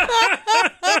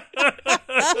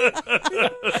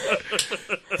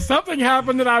 Something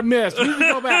happened that I missed. You need to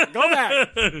go back. Go back.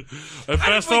 I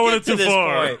fast forwarded too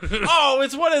far. Oh,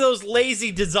 it's one of those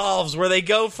lazy dissolves where they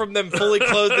go from them fully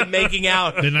clothed and making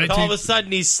out. The to all of a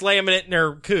sudden, he's slamming it in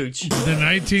her cooch. The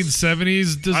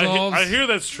 1970s dissolves. I hear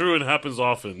that's true and happens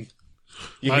often.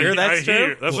 You hear that's I true?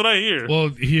 hear. That's what I hear. Well,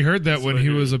 he heard that when what I he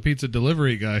hear. was a pizza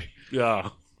delivery guy. Yeah.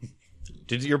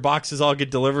 Did your boxes all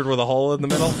get delivered with a hole in the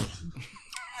middle?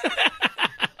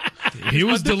 He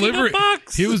was delivering.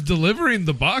 box. He was delivering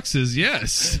the boxes.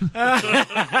 Yes.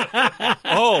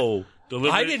 Oh,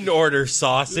 Delivery. I didn't order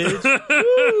sausage. Wow,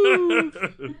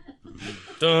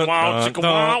 chicka,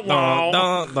 wow,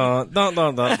 wow.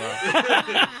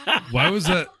 Why was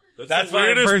that? That's my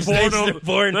Weirdest impersonation of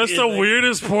porn That's the music.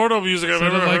 weirdest porno music I've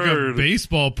ever Sounded like heard. a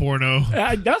baseball porno.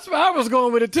 That's where I was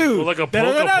going with it too. Well, like a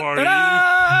polka party.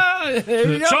 Da-da-da-da-da. Here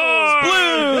we go.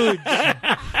 Charge!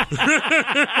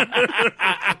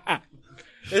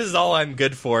 This is all I'm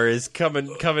good for is coming.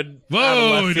 out of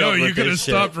Whoa! left field No, with you could have this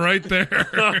shit. stopped right there.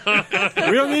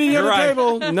 We don't need any You're other right.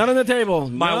 table. None on the table.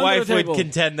 My None on wife the would table.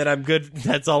 contend that I'm good.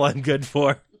 That's all I'm good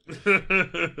for.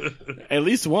 At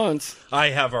least once.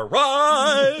 I have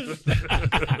arrived.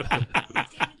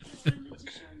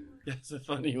 That's a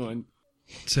funny one.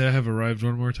 Say I have arrived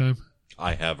one more time.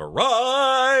 I have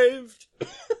arrived.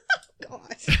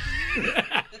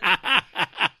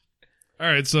 All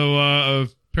right, so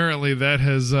apparently that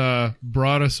has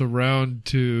brought us around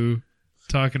to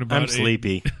talking about. I'm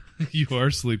sleepy. You are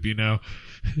sleepy now.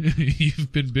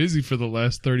 You've been busy for the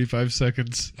last 35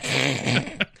 seconds.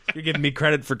 You're giving me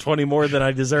credit for 20 more than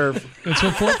I deserve. That's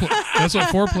what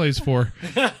foreplay's for.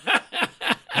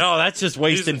 No, that's just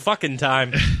wasting fucking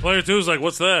time. Player 2 is like,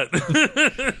 what's that?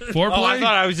 Foreplay? Oh, I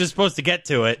thought I was just supposed to get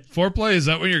to it. Foreplay, is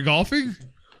that when you're golfing?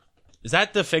 Is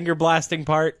that the finger blasting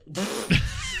part?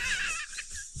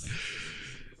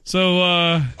 So,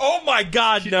 Oh my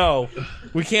God, no!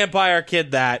 We can't buy our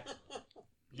kid that.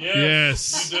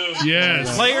 yes. you do.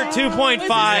 Yes. Player 2.5.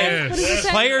 Yes.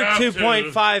 Player Have to.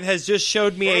 2.5 has just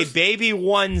showed me a baby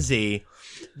onesie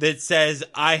that says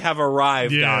 "I have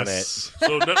arrived" on it, Yes.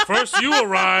 So first you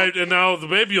arrived, and now the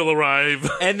baby will arrive.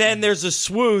 and then there's a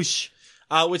swoosh,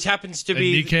 which happens to A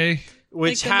be Nikkei?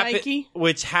 which Like the Nike?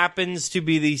 which happens to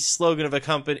be the slogan of a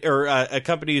company, or a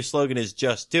company whose slogan is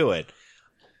 "Just do it."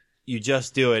 You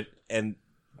just do it, and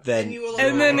then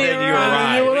And then they you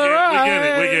arrive.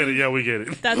 arrive. We get it. Yeah, we get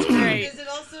it. That's great.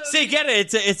 See, get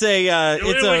it? It's a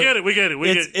We get it. We get it.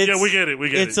 We get it. Yeah, we get it. We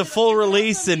get it. It's a full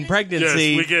release and Yes,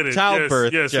 pregnancy, we get it.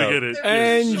 childbirth. Yes, joke. we get it.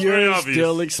 And Yes, it's very you're obvious.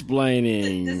 still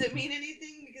explaining. Does it mean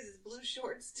anything? Because it's blue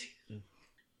shorts too.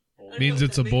 Means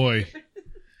it's a boy.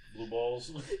 Blue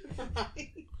balls.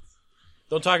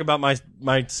 Don't talk about my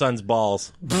son's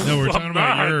balls. No, we're talking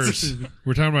about not. yours.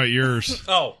 We're talking about yours.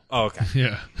 Oh, okay.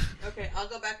 Yeah. Okay, I'll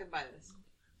go back and buy this.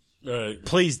 All right,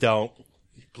 Please don't.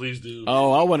 please do.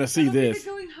 Oh, I want to see this.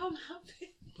 You're going home helping.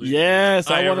 Yes,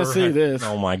 I want to ever see had- this.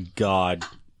 Oh my god.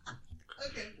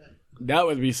 Okay, then. That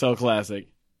would be so classic.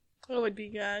 What would be,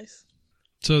 guys?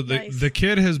 So Nice. the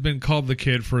kid has been called the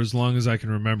kid for as long as I can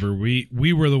remember. We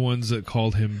were the ones that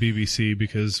called him BBC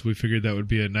because we figured that would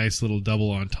be a nice little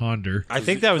double entendre. I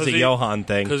think that was a Because he- Johan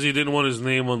thing. Because he didn't want his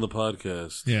name on the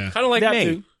podcast. Yeah. Kind of like That me.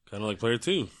 too. Kind of like Player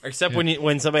 2. Except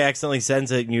when somebody accidentally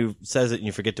sends it and you says it and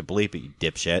you forget to bleep it, you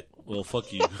dipshit. Well,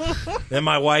 fuck you. Then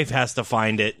my wife has to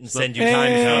find it and send you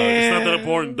time No, code. it's not that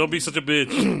important. Don't be such a bitch.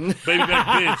 Baby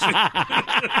back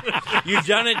bitch. You've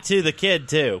done it to the kid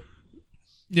too.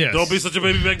 Yes. Don't be such a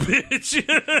baby back bitch.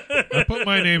 I put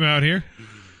my name out here.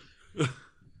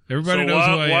 Everybody knows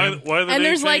who I am. why the And name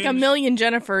there's like a change? million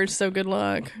Jennifers, so good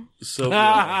luck. So,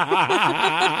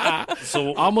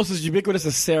 so, Almost as ubiquitous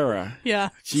as Sarah. Yeah.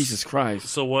 Jesus Christ.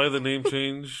 so why the name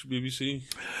change, BBC?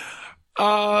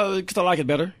 Because I like it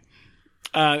better.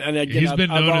 And again, He's been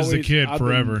known as the kid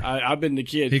forever. I've been the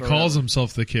kid. He forever. calls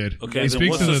himself the kid. Okay, He then speaks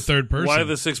what's in the the- third person. Why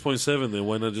the 6.7 then?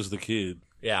 Why not just the kid?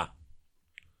 Yeah.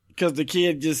 because the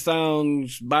kid just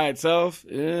sounds by itself.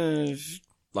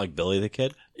 Like Billy the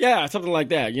Kid? Yeah, something like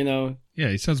that. You know. Yeah,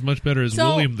 he sounds much better as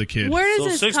So, William the Kid. Where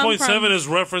does So this come 6.7 from? is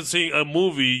referencing a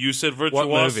movie you said What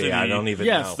Virtuosity. movie? I don't even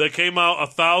Yes. know. That came out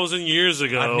 1,000 years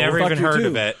ago. I've never Fuck even you heard too.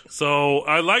 of it. So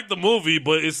I like the movie,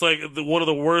 but it's like one of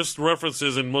the worst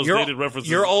references and most dated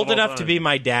references. You're of old all enough to time. be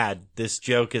my dad. This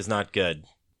joke is not good.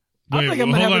 I think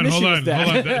I'm gonna have an issue with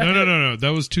that. No. That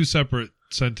was two separate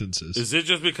sentences. Is it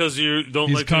just because you don't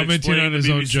He's like to commenting explain on the his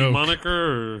own BBC joke.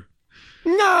 moniker? Or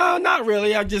No, not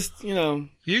really. I just,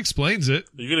 He explains it.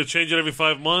 are you going to change it every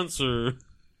 5 months? Or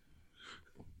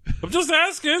I'm just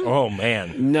asking. Oh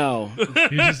man. no.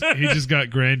 He just got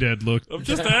granddad look. I'm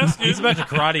just asking. He's about to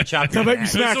karate chop your Don't make me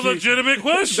ass. smack It's a you. legitimate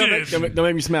question. Don't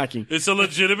make me smack you. It's a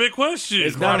legitimate question.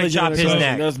 It's not a Karate chop legitimate his question.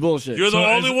 neck. That's bullshit. You're the So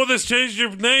only is- one that's changed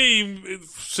your name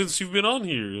since you've been on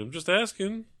here. I'm just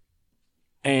asking.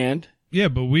 And Yeah,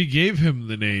 but we gave him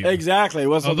the name. exactly.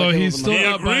 What's Although he's still He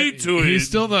not agreed to it. He's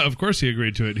still not. Of course, he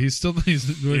agreed to it. He's still. He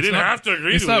didn't have to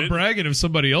agree It's to not it. bragging if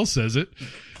somebody else says it.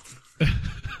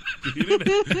 He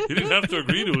didn't have to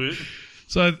agree to it.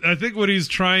 So I think what he's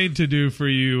trying to do for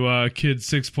you, kid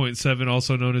 6.7,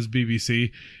 also known as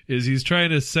BBC, is he's trying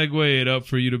to segue it up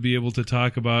for you to be able to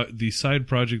talk about the side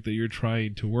project that you're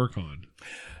trying to work on.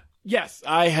 Yes,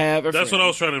 I have. That's what I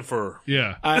was trying to infer.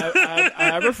 Yeah. I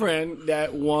have a friend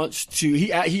that wants to.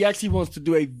 He actually wants to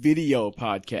do a video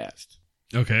podcast.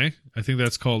 Okay. I think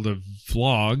that's called a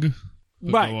vlog.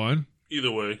 But Right. Go on.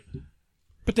 Either way.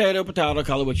 Potato,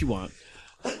 call it what you want.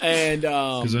 And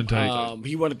Gesundheit.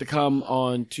 he wanted to come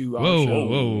on to our Whoa, show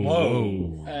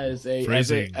whoa. as a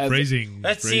Phrasing. as a- Phrasing.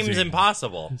 That seems phrasing.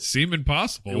 impossible. Seem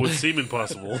impossible. It would seem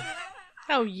impossible.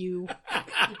 Oh, you.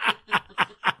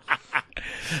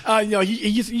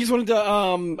 he just wanted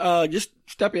to just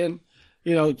step in,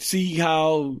 see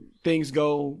how things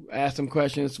go, ask some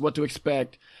questions, what to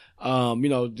expect.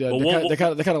 The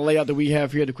kind of layout that we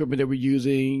have here, the equipment that we're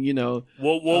using.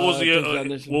 What was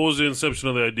things what was the inception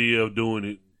of the idea of doing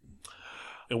it,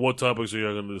 and what topics are you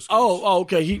going to discuss?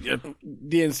 Okay.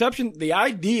 The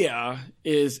idea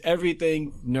is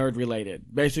everything nerd related,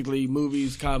 basically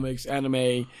movies, comics,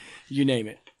 anime, you name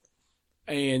it.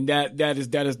 And that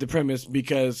is the premise,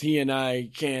 because he and I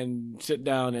can sit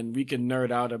down and we can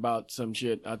nerd out about some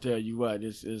shit. I'll tell you what,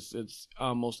 it's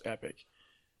almost epic.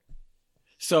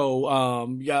 So,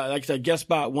 like I said, guest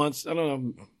spot once, I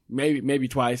don't know, maybe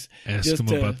twice. Ask just him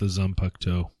to- about the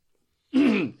Zumpukto.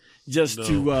 Just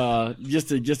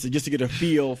to get a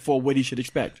feel for what he should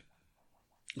expect.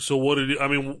 So what did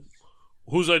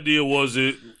whose idea was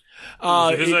it?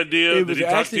 Was it his idea? Did he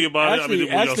talk to you about it? I mean,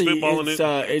 were y'all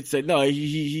spitballing it? No.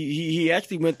 He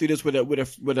actually went through this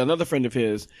with another friend of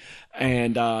his,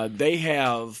 and they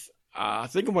have. I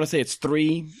think I want to say it's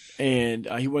 3, and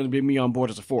he wanted to bring me on board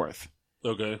as a 4th.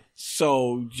 Okay.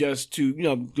 So just to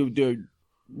do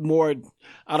more.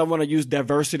 I don't want to use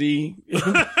diversity.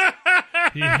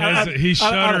 He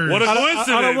shuddered. What a coincidence.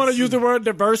 I don't want to use the word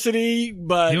diversity,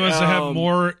 but He wants to have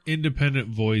more independent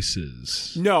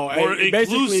voices. No, More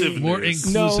basically inclusiveness. More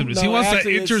inclusiveness. He no, wants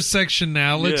actually, that it's-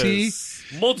 intersectionality. Yes.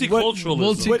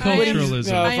 Multiculturalism.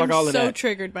 Multiculturalism. No, fuck I'm all of so that.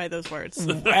 triggered by those words.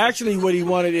 Actually, what he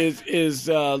wanted is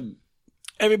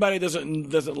everybody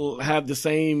doesn't have the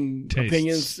same Tastes.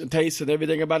 opinions and tastes and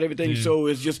everything about everything. Yeah. So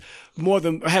it's just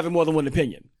having more than one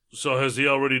opinion. So has he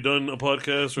already done a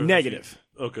podcast? Or Negative.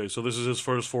 Okay, so this is his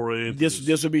first foray into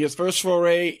This will be his first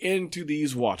foray into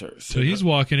these waters. So he's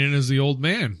walking in as the old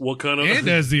man. What kind of And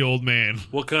as the old man.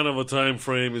 what kind of a time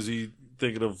frame is he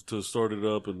thinking of to start it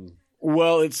up? And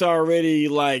Well, it's already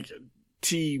like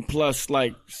T plus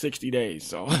like 60 days.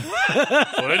 So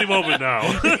so any moment now.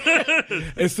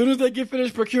 as soon as they get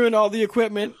finished procuring all the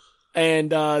equipment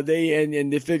and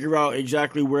they figure out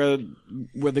exactly where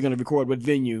they're going to record, what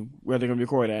venue where they're going to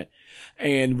record at,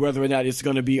 and whether or not it's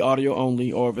going to be audio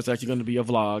only or if it's actually going to be a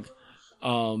vlog,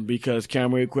 because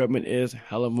camera equipment is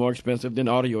hella more expensive than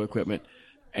audio equipment,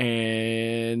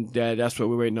 and that's what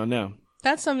we're waiting on now.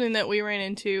 That's something that we ran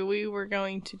into. We were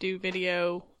going to do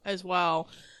video as well,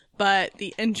 but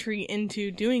the entry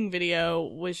into doing video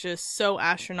was just so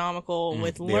astronomical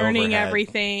with the learning overhead.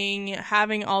 everything,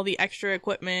 having all the extra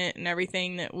equipment and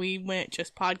everything that we went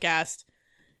just podcast.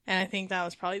 And I think that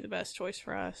was probably the best choice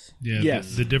for us. Yeah,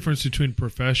 Yes. the difference between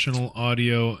professional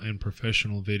audio and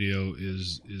professional video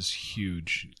is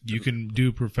huge. You can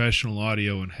do professional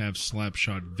audio and have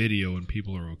slapshot video, and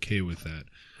people are okay with that.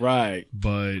 Right.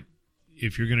 But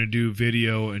if you're going to do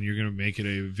video and you're going to make it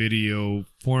a video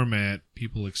format,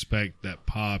 people expect that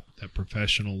pop, that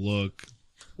professional look.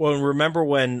 Well, remember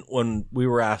when we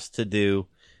were asked to do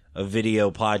a video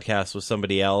podcast with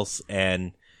somebody else,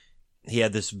 and he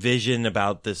had this vision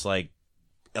about this like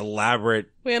elaborate,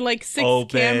 We had like 6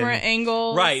 Open. camera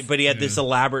angles. right? But he had this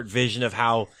elaborate vision of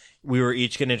how we were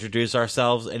each going to introduce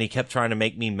ourselves, and he kept trying to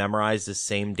make me memorize the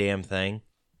same damn thing.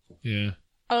 Yeah.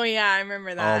 Oh yeah, I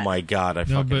remember that. Oh my god, I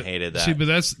fucking hated that. See, but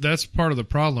that's part of the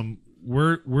problem.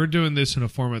 We're doing this in a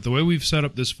format. The way we've set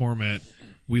up this format,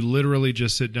 we literally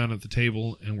just sit down at the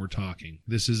table and we're talking.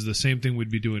 This is the same thing we'd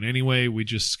be doing anyway. We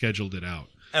just scheduled it out.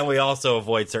 And we also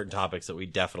avoid certain topics that we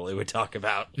definitely would talk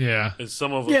about. Yeah. and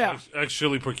some of Yeah.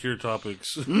 actually procure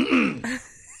topics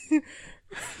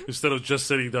instead of just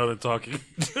sitting down and talking.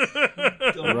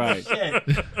 Right.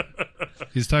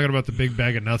 He's talking about the big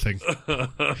bag of nothing.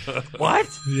 What?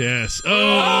 Yes.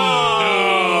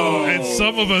 Oh, no. And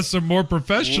some of us are more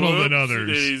professional than others.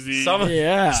 Whoopsie-daisy. Some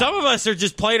Yeah. some of us are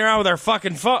just playing around with our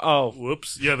fucking phone. Oh,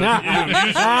 Whoops. Yeah, that's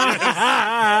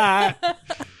usually.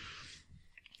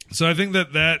 So I think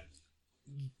that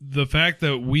the fact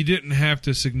that we didn't have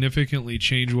to significantly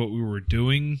change what we were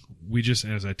doing, we just,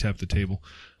 as I tap the table,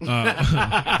 we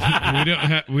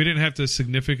didn't have to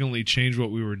significantly change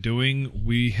what we were doing.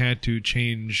 We had to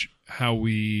change how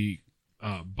we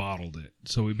bottled it.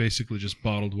 So we basically just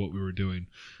bottled what we were doing.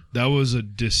 That was a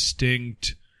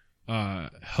distinct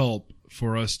help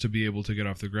for us to be able to get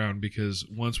off the ground, because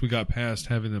once we got past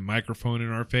having the microphone in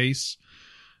our face,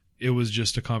 it was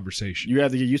just a conversation. You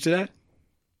have to get used to that?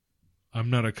 I'm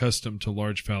not accustomed to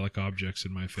large phallic objects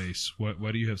in my face. Why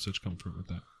do you have such comfort with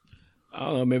that? I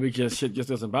don't know. Maybe just shit just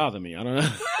doesn't bother me. I don't know.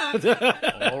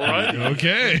 All right.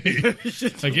 Okay.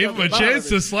 I gave him a chance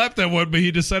to slap that one, but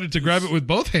he decided to grab it with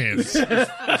both hands.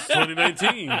 It's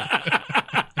 2019.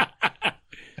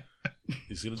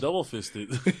 He's gonna double fist it.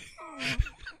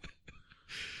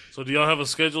 So, do y'all have a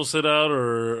schedule set out,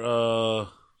 or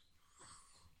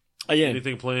Again,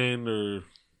 anything planned, or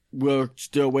we're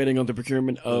still waiting on the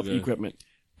procurement of Okay. equipment.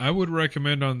 I would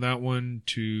recommend on that one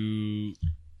to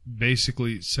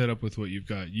basically set up with what you've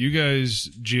got. You guys,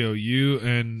 Gio, you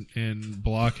and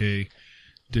Block-A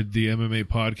did the MMA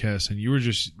podcast, and you were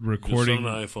just recording just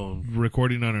on an iPhone?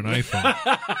 recording on an iPhone.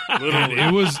 And Literally.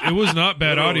 it was not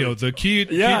bad audio. The key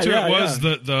to it was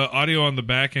yeah. the audio on the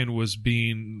back end was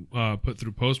being put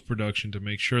through post production to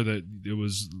make sure that it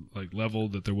was like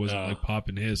leveled, that there wasn't Yeah. like pop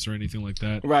and hiss or anything like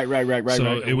that. Right. So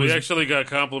right. it we was actually got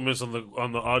compliments on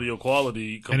the audio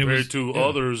quality And it compared was- to yeah.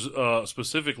 others,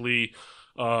 specifically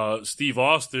Steve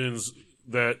Austin's.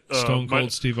 That Stone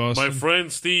Cold Steve Austin. My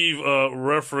friend Steve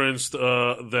referenced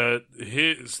that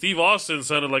Steve Austin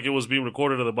sounded like it was being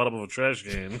recorded at the bottom of a trash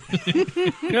can. So he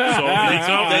he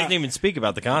doesn't even speak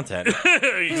about the content.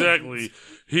 exactly.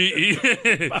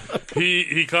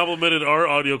 He complimented our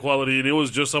audio quality, and it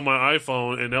was just on my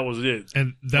iPhone, and that was it.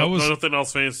 and that was nothing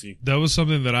else fancy. that was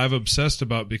something that I've obsessed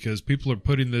about, because people are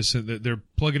putting this in, they're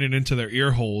plugging it into their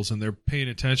ear holes and they're paying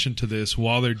attention to this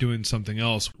while they're doing something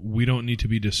else. We don't need to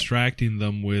be distracting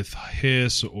them with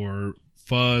hiss or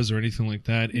fuzz or anything like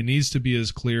that. It needs to be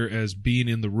as clear as being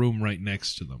in the room right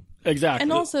next to them. Exactly.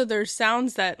 And also, there's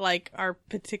sounds that like are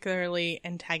particularly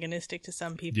antagonistic to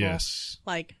some people. Yes.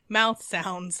 Like mouth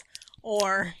sounds,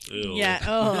 or Ew. yeah.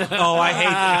 Oh, Oh,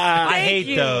 I hate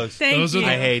you. those. Thank Those are you.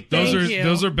 the- I hate Those Thank are you.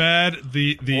 those are bad.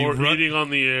 The Or ru- eating on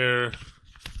the air.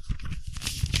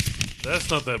 That's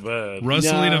not that bad.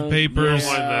 Rustling No, of papers.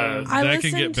 I don't mind that. That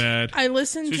can get bad. I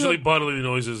listened It's to usually bodily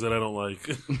noises that I don't like.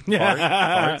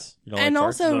 Farts? You don't and like farts?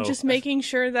 also No. just making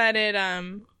sure that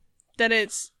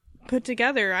it's put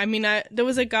together. I mean, there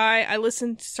was a guy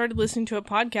started listening to a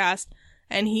podcast,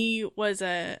 and he was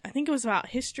I think it was about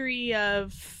history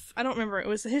of, I don't remember, it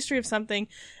was the history of something,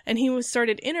 and he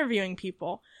started interviewing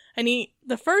people, and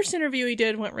the first interview he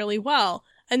did went really well,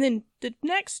 and then the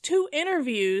next 2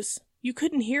 interviews you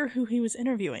couldn't hear who he was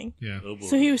interviewing. Yeah. Oh, boy.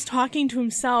 So he was talking to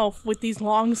himself with these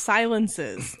long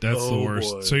silences. That's the Oh,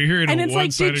 worst. boy. So you're hearing And a it's like,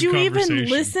 one-sided did you conversation. even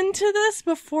listen to this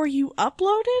before you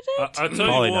uploaded it? I tell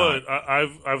Probably you what,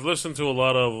 I've listened to a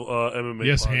lot of MMA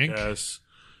Yes, Hank? podcasts,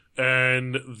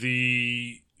 and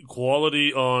the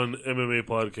quality on MMA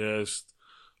podcasts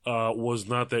was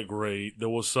not that great. There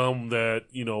was some that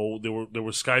they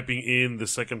were Skyping in the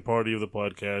second party of the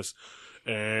podcast,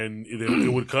 and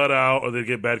it would cut out, or they'd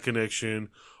get bad connection,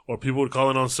 or people would call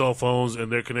in on cell phones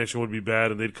and their connection would be bad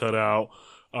and they'd cut out.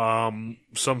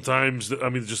 Sometimes, I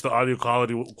mean, just the audio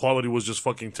quality was just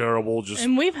fucking terrible. Just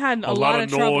And we've had a lot lot of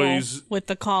of trouble noise. with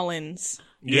the call-ins.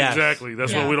 yeah, Yes. exactly.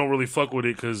 That's why Yeah. we don't really fuck with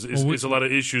it, because it's a lot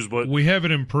of issues. But We have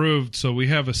it improved, so we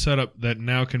have a setup that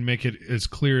now can make it as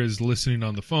clear as listening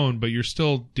on the phone, but you're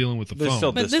still dealing with the There's phone.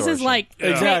 still But this is distortion. like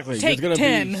Exactly. take There's gonna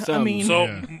be 10. I some- mean, So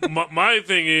Yeah. my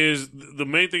thing is, the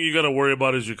main thing you got to worry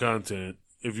about is your content.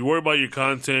 If you worry about your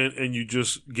content and you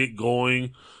just get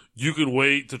going, you can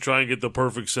wait to try and get the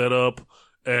perfect setup,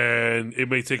 and it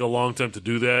may take a long time to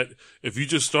do that. If you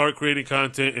just start creating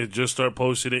content and just start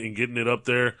posting it and getting it up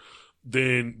there,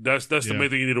 then that's the Yeah. main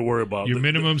thing you need to worry about. Your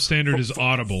minimum standard is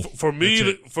audible. For me,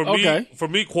 That's it. for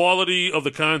me, quality of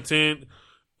the content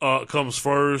comes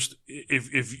first.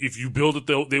 If you build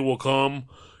it, they will come,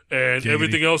 and Giggity.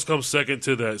 everything else comes second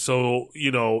to that. So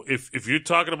if you're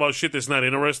talking about shit that's not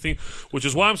interesting, which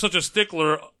is why I'm such a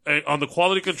stickler on the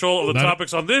quality control of the Not a-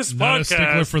 topics on this Not a stickler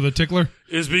podcast, for the tickler?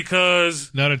 is because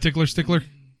Not a tickler stickler?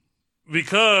 It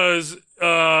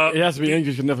has to be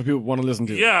English enough for people want to listen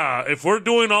to. yeah, if we're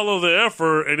doing all of the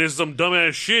effort and it's some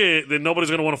dumbass shit, then nobody's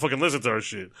gonna want to fucking listen to our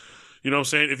shit. You know what I'm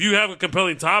saying? If you have a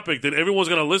compelling topic, then everyone's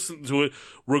going to listen to it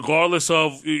regardless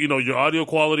of, your audio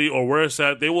quality or where it's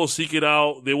at. They will seek it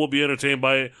out. They will be entertained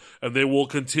by it, and they will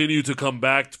continue to come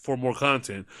back for more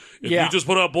content. If Yeah. you just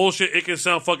put out bullshit, it can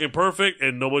sound fucking perfect,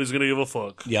 and nobody's going to give a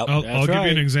fuck. Yep. I'll That's give you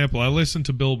right. an example. I listen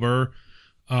to Bill Burr.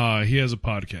 He has a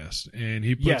podcast, and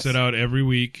he puts Yes. it out every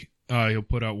week. He'll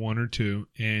put out 1 or 2,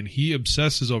 and he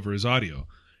obsesses over his audio.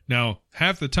 Now,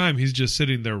 half the time, he's just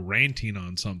sitting there ranting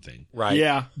on something. Right.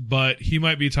 Yeah. But he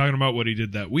might be talking about what he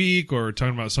did that week, or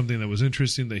talking about something that was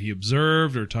interesting that he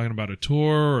observed, or talking about a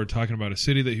tour, or talking about a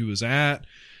city that he was at.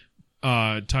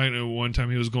 One time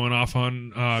he was going off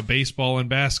on baseball and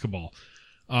basketball.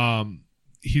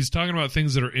 He's talking about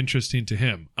things that are interesting to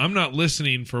him. I'm not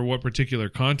listening for what particular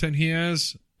content he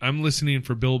has. I'm listening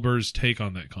for Bill Burr's take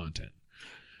on that content.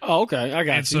 Oh, okay. I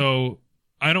got And you. so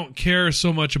I don't care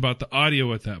so much about the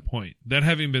audio at that point. That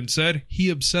having been said,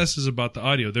 he obsesses about the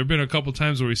audio. There have been a couple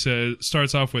times where he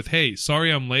starts off with, "Hey,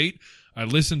 sorry I'm late. I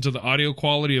listened to the audio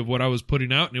quality of what I was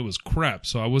putting out and it was crap.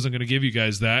 So I wasn't going to give you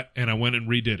guys that. And I went and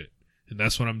redid it. And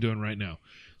that's what I'm doing right now."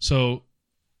 So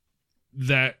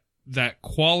that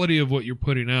quality of what you're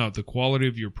putting out, the quality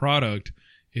of your product,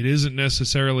 it isn't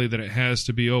necessarily that it has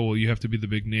to be, oh, well, you have to be the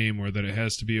big name, or that it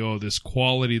has to be, oh, this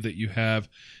quality that you have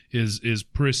is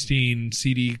pristine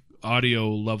CD audio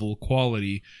level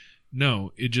quality.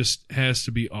 No, it just has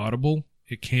to be audible.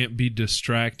 It can't be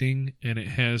distracting, and it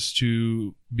has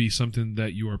to be something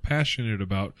that you are passionate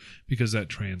about, because that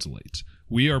translates.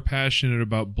 We are passionate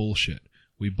about bullshit.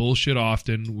 We bullshit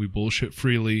often. We bullshit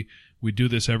freely. We do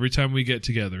this every time we get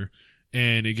together.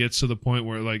 And it gets to the point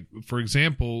where, like, for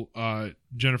example,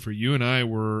 Jennifer, you and I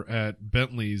were at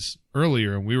Bentley's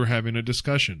earlier, and we were having a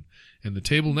discussion. And the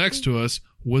table next to us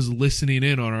was listening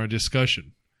in on our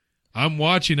discussion. I'm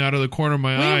watching out of the corner of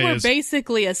my eye. we were as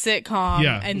basically a sitcom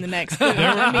Yeah. in the next booth.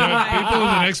 there were, I mean, there were like, people in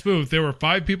the next booth. There were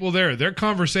 5 people there. Their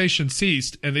conversation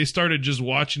ceased, and they started just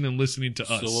watching and listening to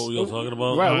us. So what were y'all talking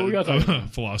about? Right, what were y'all talking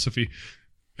about? Philosophy.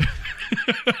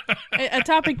 a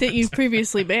topic that you've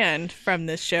previously banned from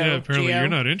this show. Yeah, apparently Gio. you're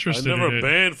not I interested never in it.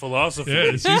 banned philosophy.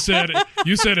 Yes, you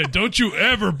said it. Don't you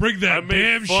ever bring I that made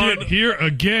damn fun- shit here I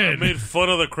again. made fun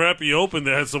of the crappy open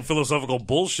that had some philosophical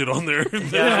bullshit on there. It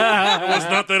was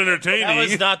not that entertaining. That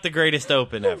was not the greatest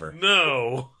open ever.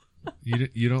 No.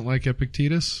 You don't like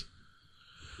Epictetus?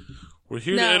 We're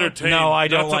here No. to entertain. No, I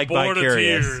don't not to like bore to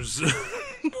Vicarious. tears.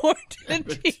 More than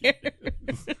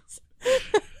tears.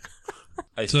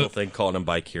 I still think calling him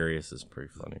bi-curious is pretty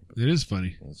funny. It is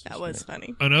funny. That was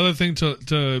funny. Another thing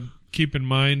to keep in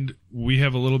mind we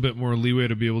have a little bit more leeway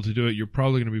to be able to do it. You're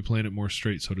probably going to be playing it more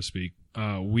straight, so to speak.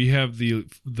 We have the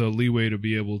leeway to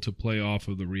be able to play off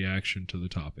of the reaction to the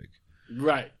topic.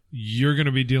 Right. You're going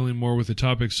to be dealing more with the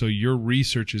topic, so your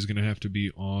research is going to have to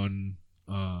be on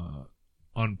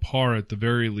par at the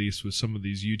very least with some of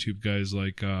these YouTube guys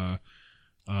like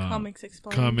Comics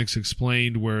Explained. Comics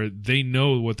Explained, where they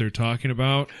know what they're talking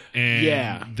about,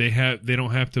 and they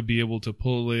don't have to be able to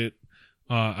pull it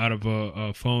out of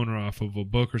a phone or off of a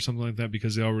book or something like that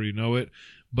because they already know it.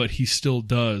 But he still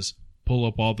does pull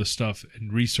up all the stuff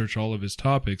and research all of his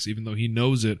topics, even though he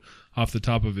knows it off the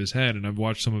top of his head. And I've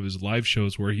watched some of his live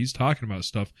shows where he's talking about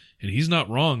stuff and he's not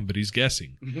wrong, but he's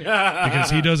guessing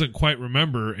because he doesn't quite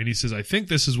remember. And he says, I think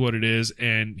this is what it is.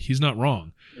 And he's not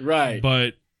wrong. Right.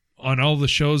 But on all the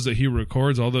shows that he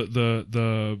records, all the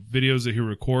videos that he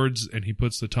records, and he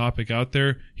puts the topic out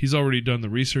there, he's already done the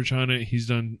research on it. He's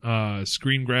done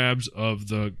screen grabs of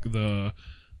the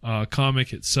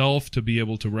comic itself to be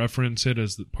able to reference it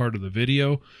as part of the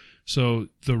video. So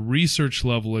the research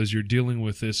level as you're dealing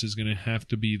with this is going to have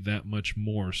to be that much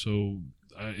more. So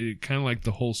it kind of like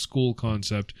the whole school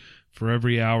concept. For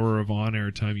every hour of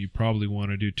on-air time, you probably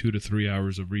want to do 2 to 3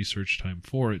 hours of research time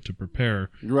for it to prepare.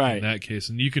 Right. In that case,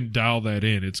 and you can dial that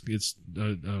in. It's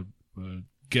a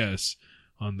guess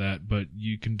on that, but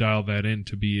you can dial that in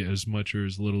to be as much or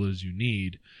as little as you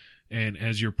need. And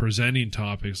as you're presenting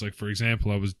topics, like for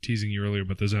example, I was teasing you earlier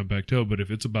about the Zanpakuto, but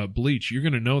if it's about Bleach, you're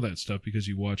going to know that stuff because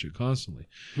you watch it constantly.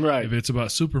 Right. If it's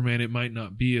about Superman, it might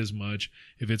not be as much.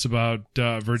 If it's about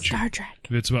Star Trek.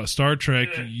 If it's about Star Trek,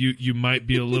 you might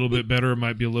be a little bit better, it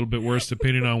might be a little bit worse,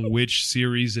 depending on which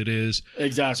series it is.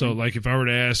 Exactly. So, like, if I were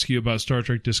to ask you about Star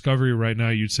Trek Discovery right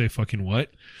now, you'd say fucking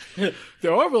what? The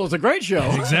Orville is a great show.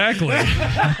 Exactly.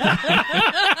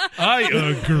 I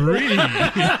agree.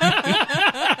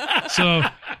 So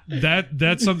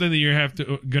that's something that you're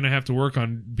going to have to work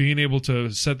on, being able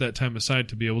to set that time aside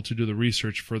to be able to do the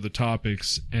research for the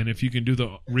topics. And if you can do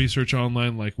the research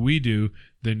online like we do,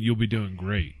 then you'll be doing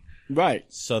great. Right.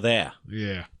 So there.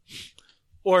 Yeah.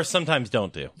 Or sometimes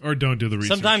don't do. Or don't do the research.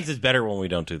 Sometimes it's better when we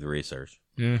don't do the research.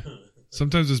 Yeah.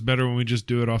 Sometimes it's better when we just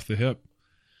do it off the hip.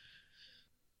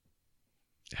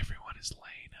 Everyone is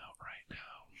laying out right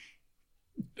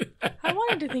now. I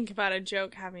wanted to think about a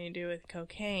joke having to do with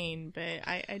cocaine, but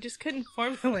I just couldn't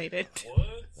formulate it.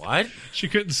 What? She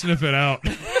couldn't sniff it out.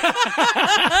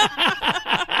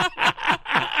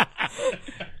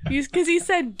 Because he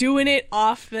said doing it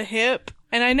off the hip.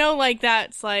 And I know, like,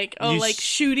 that's like, like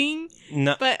shooting.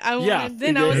 No. But I Yeah. wanted,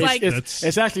 then I was like,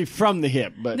 it's actually from the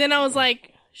hip, but then I was like,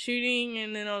 shooting,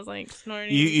 and then I was like,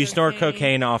 snorting. You snort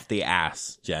cocaine off the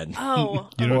ass, Jen. Oh.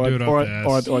 You don't do it off the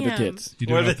ass. or the Damn. tits. You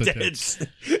do Or it the off tits.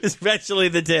 Especially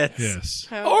the tits. Yes.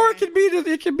 Or it could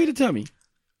be the tummy.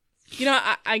 You know,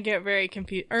 I get very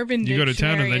confused. Urban You go to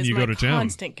town and Dictionary then is you my go to town.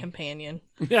 constant companion.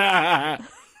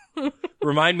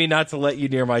 Remind me not to let you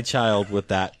near my child with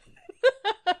that.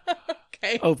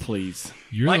 Okay. Oh, please.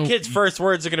 You're My the- kid's first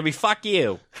words are going to be, fuck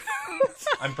you.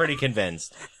 I'm pretty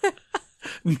convinced.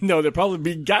 No, they'll probably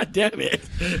be, God damn it.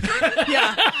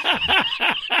 Yeah.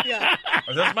 Yeah.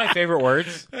 Are those my favorite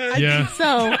words? Yeah.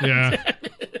 So, Yeah.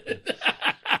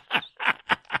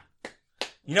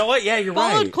 You know what? Yeah, you're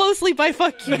followed right. closely by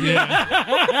fuck you.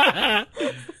 Yeah.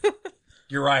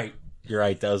 You're right. You're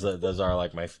right. Those are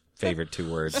like my favorite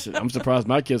 2 words. I'm surprised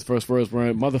my kid's first words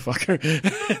weren't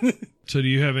motherfucker. So do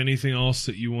you have anything else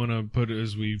that you want to put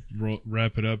as we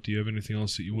wrap it up? Do you have anything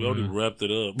else that you We want already to... wrapped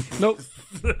it up. Nope.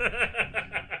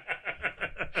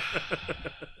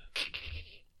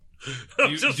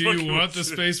 Do you want the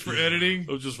space for editing?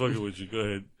 I'm just fucking with you. Go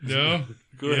ahead. No?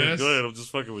 Go ahead. Yes? Go ahead. I'm just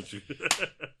fucking with you.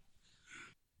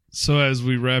 So as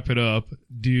we wrap it up,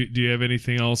 do you have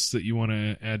anything else that you want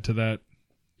to add to that?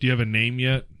 Do you have a name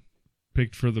yet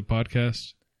picked for the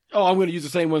podcast? Oh, I'm going to use the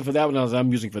same one for that one as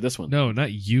I'm using for this one. No,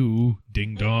 not you,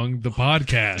 Ding Dong, the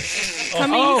podcast.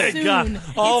 Coming soon. God.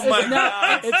 Oh my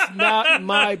God. It's not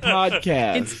my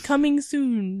podcast. It's coming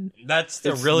soon. That's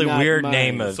the It's really not weird mine.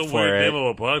 name It's a for weird it. name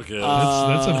of a podcast.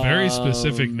 That's a very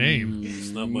specific name.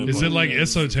 It's not my Is it podcast. like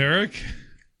esoteric?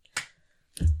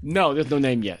 No, there's no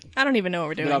name yet. I don't even know what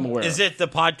we're doing. That I'm aware Is of. it the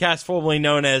podcast formerly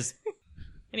known as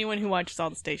Anyone who watches all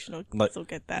the station will Like- will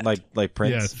get that. like Yeah,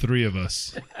 Prince? 3 of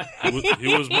us.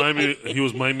 He was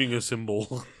miming a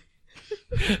symbol.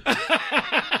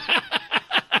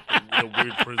 A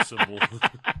weird Prince symbol.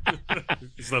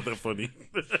 It's not that funny.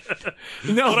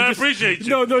 No, But I just- appreciate you.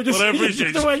 No, just, But I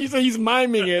appreciate just the you. way you say he's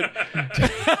miming it,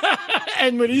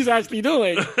 and what he's actually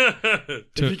doing.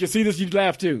 If you can see this, you'd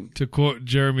laugh too. To quote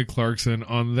Jeremy Clarkson,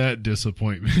 on that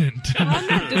disappointment, I'm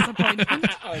not disappointed.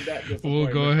 Oh, that we'll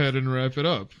go ahead and wrap it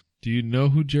up. Do you know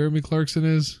who Jeremy Clarkson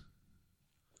is?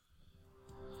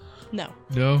 No,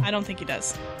 No? I don't think he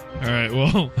does. All right,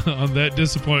 well, on that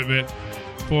disappointment,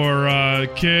 for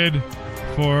Kid,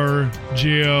 for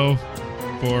Geo,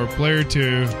 for Player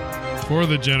 2, for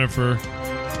the Jennifer,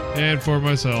 and for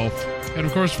myself, and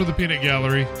of course for the Peanut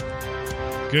Gallery,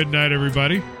 good night,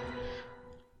 everybody.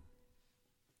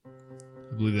 I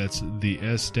believe that's the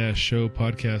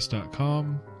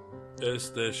s-showpodcast.com.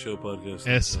 S-Show Podcast.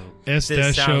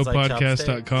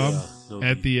 s-showpodcast.com. Yeah, no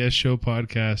At need. the S Show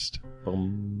Podcast.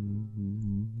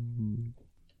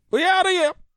 We out of here.